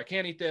this, or I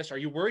can't eat this. Are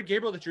you worried,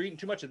 Gabriel, that you're eating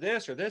too much of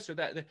this or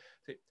that?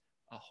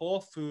 A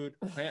whole food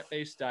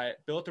plant-based diet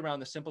built around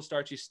the simple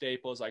starchy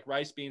staples like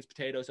rice, beans,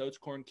 potatoes, oats,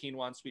 corn,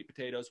 quinoa, and sweet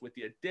potatoes, with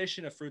the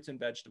addition of fruits and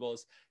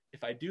vegetables.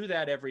 If I do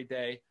that every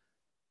day,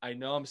 I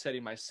know I'm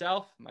setting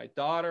myself, my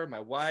daughter, my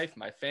wife,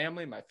 my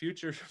family, my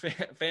future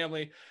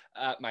family,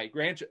 my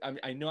grandchildren,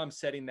 I know I'm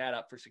setting that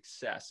up for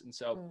success. And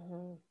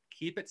so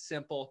keep it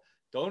simple.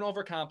 Don't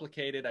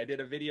overcomplicate it. I did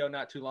a video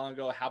not too long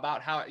ago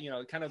about how,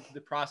 kind of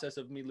the process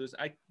of me losing.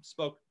 I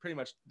spoke pretty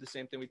much the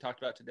same thing we talked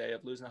about today,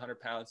 of losing 100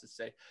 pounds, to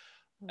say,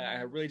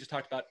 I really just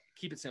talked about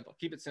keep it simple,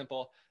 keep it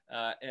simple.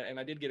 And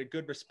I did get a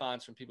good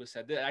response from people who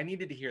said that I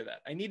needed to hear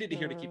that. I needed to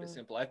hear to keep it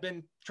simple. I've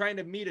been trying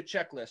to meet a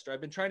checklist, or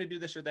I've been trying to do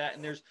this or that.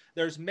 And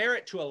there's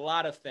merit to a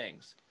lot of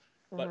things,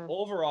 but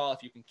overall,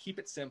 if you can keep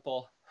it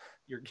simple,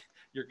 you're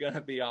going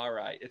to be all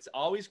right. It's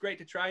always great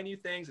to try new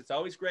things. It's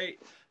always great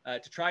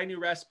to try a new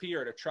recipe,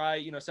 or to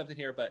try, something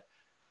here, but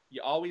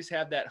you always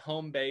have that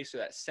home base, or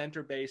that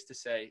center base, to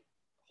say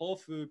whole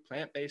food,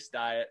 plant-based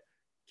diet,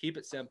 keep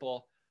it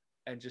simple.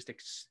 And just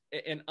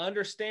and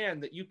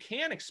understand that you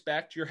can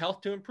expect your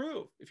health to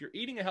improve. If you're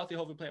eating a healthy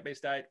whole food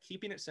plant-based diet,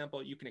 keeping it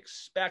simple, you can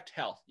expect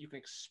health. You can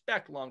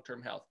expect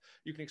long-term health.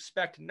 You can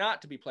expect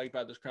not to be plagued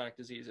by those chronic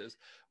diseases.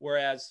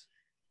 Whereas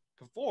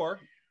before,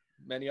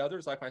 many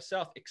others like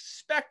myself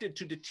expected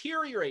to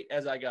deteriorate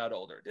as I got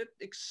older.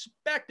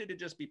 Expected to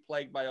just be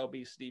plagued by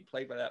obesity,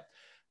 plagued by that.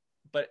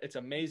 But it's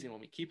amazing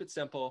when we keep it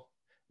simple,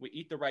 we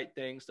eat the right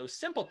things, those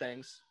simple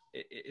things,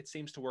 it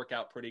seems to work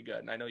out pretty good.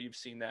 And I know you've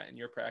seen that in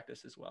your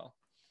practice as well.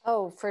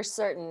 Oh, for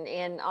certain.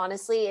 And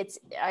honestly,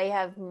 I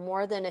have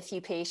more than a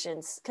few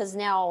patients, because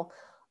now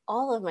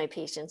all of my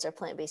patients are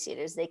plant-based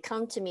eaters. They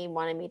come to me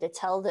wanting me to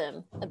tell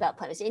them about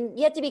plant-based. And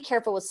you have to be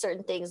careful with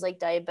certain things like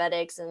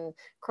diabetics and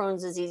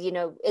Crohn's disease.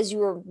 As you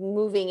were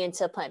moving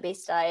into a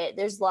plant-based diet,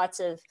 there's lots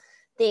of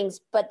things,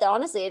 but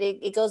honestly,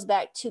 it goes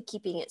back to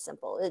keeping it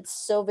simple.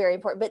 It's so very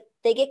important, but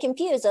they get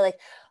confused. They're like,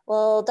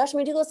 well, Dr.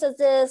 McDougall says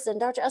this, and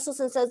Dr.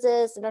 Esselson says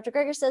this, and Dr.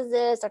 Greger says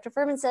this, Dr.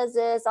 Furman says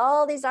this.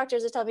 All these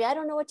doctors are telling me, I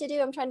don't know what to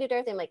do. I'm trying to do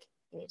everything. I'm like,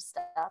 you need to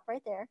stop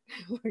right there.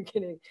 We're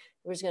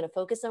just going to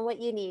focus on what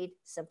you need.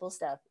 Simple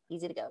stuff,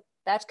 easy to go.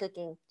 Batch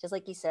cooking, just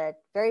like you said,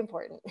 very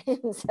important.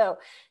 So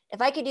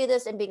if I could do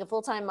this and being a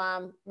full-time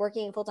mom,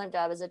 working a full-time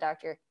job as a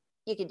doctor,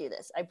 you can do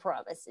this. I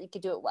promise you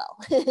could do it well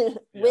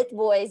with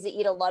boys that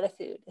eat a lot of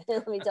food.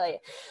 Let me tell you.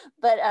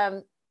 But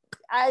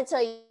I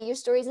tell you, your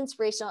story is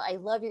inspirational. I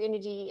love your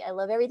energy. I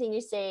love everything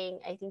you're saying.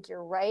 I think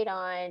you're right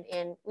on.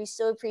 And we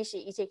so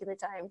appreciate you taking the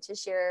time to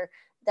share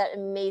that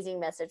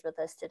amazing message with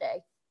us today.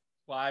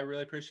 Well, I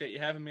really appreciate you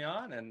having me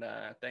on. And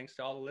thanks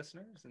to all the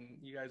listeners. And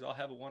you guys all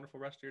have a wonderful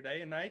rest of your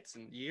day and nights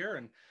and year.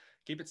 And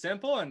keep it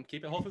simple and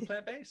keep it whole food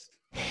plant-based.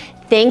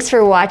 Thanks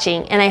for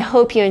watching, and I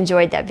hope you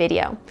enjoyed that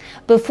video.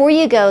 Before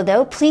you go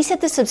though, please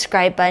hit the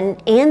subscribe button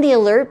and the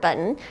alert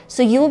button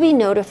so you will be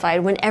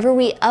notified whenever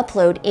we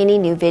upload any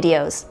new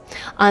videos.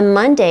 On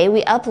Monday,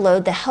 we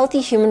upload the Healthy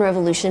Human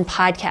Revolution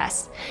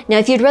podcast. Now,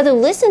 if you'd rather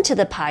listen to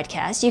the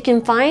podcast, you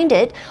can find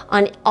it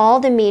on all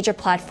the major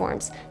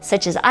platforms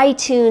such as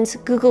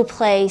iTunes, Google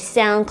Play,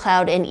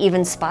 SoundCloud, and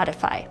even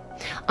Spotify.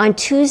 On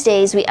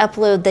Tuesdays, we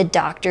upload the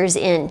Doctor's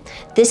In.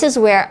 This is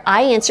where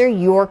I answer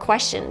your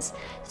questions.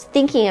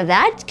 Thinking of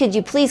that, could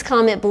you please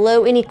comment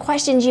below any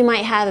questions you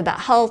might have about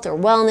health or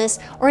wellness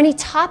or any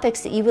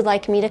topics that you would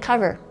like me to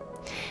cover?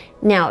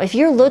 Now, if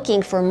you're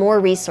looking for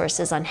more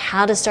resources on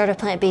how to start a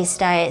plant-based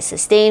diet,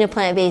 sustain a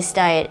plant-based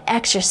diet,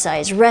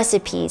 exercise,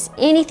 recipes,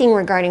 anything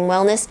regarding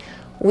wellness,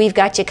 we've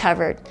got you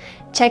covered.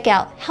 Check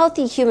out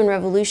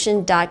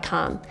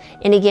healthyhumanrevolution.com.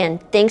 And again,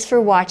 thanks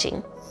for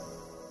watching.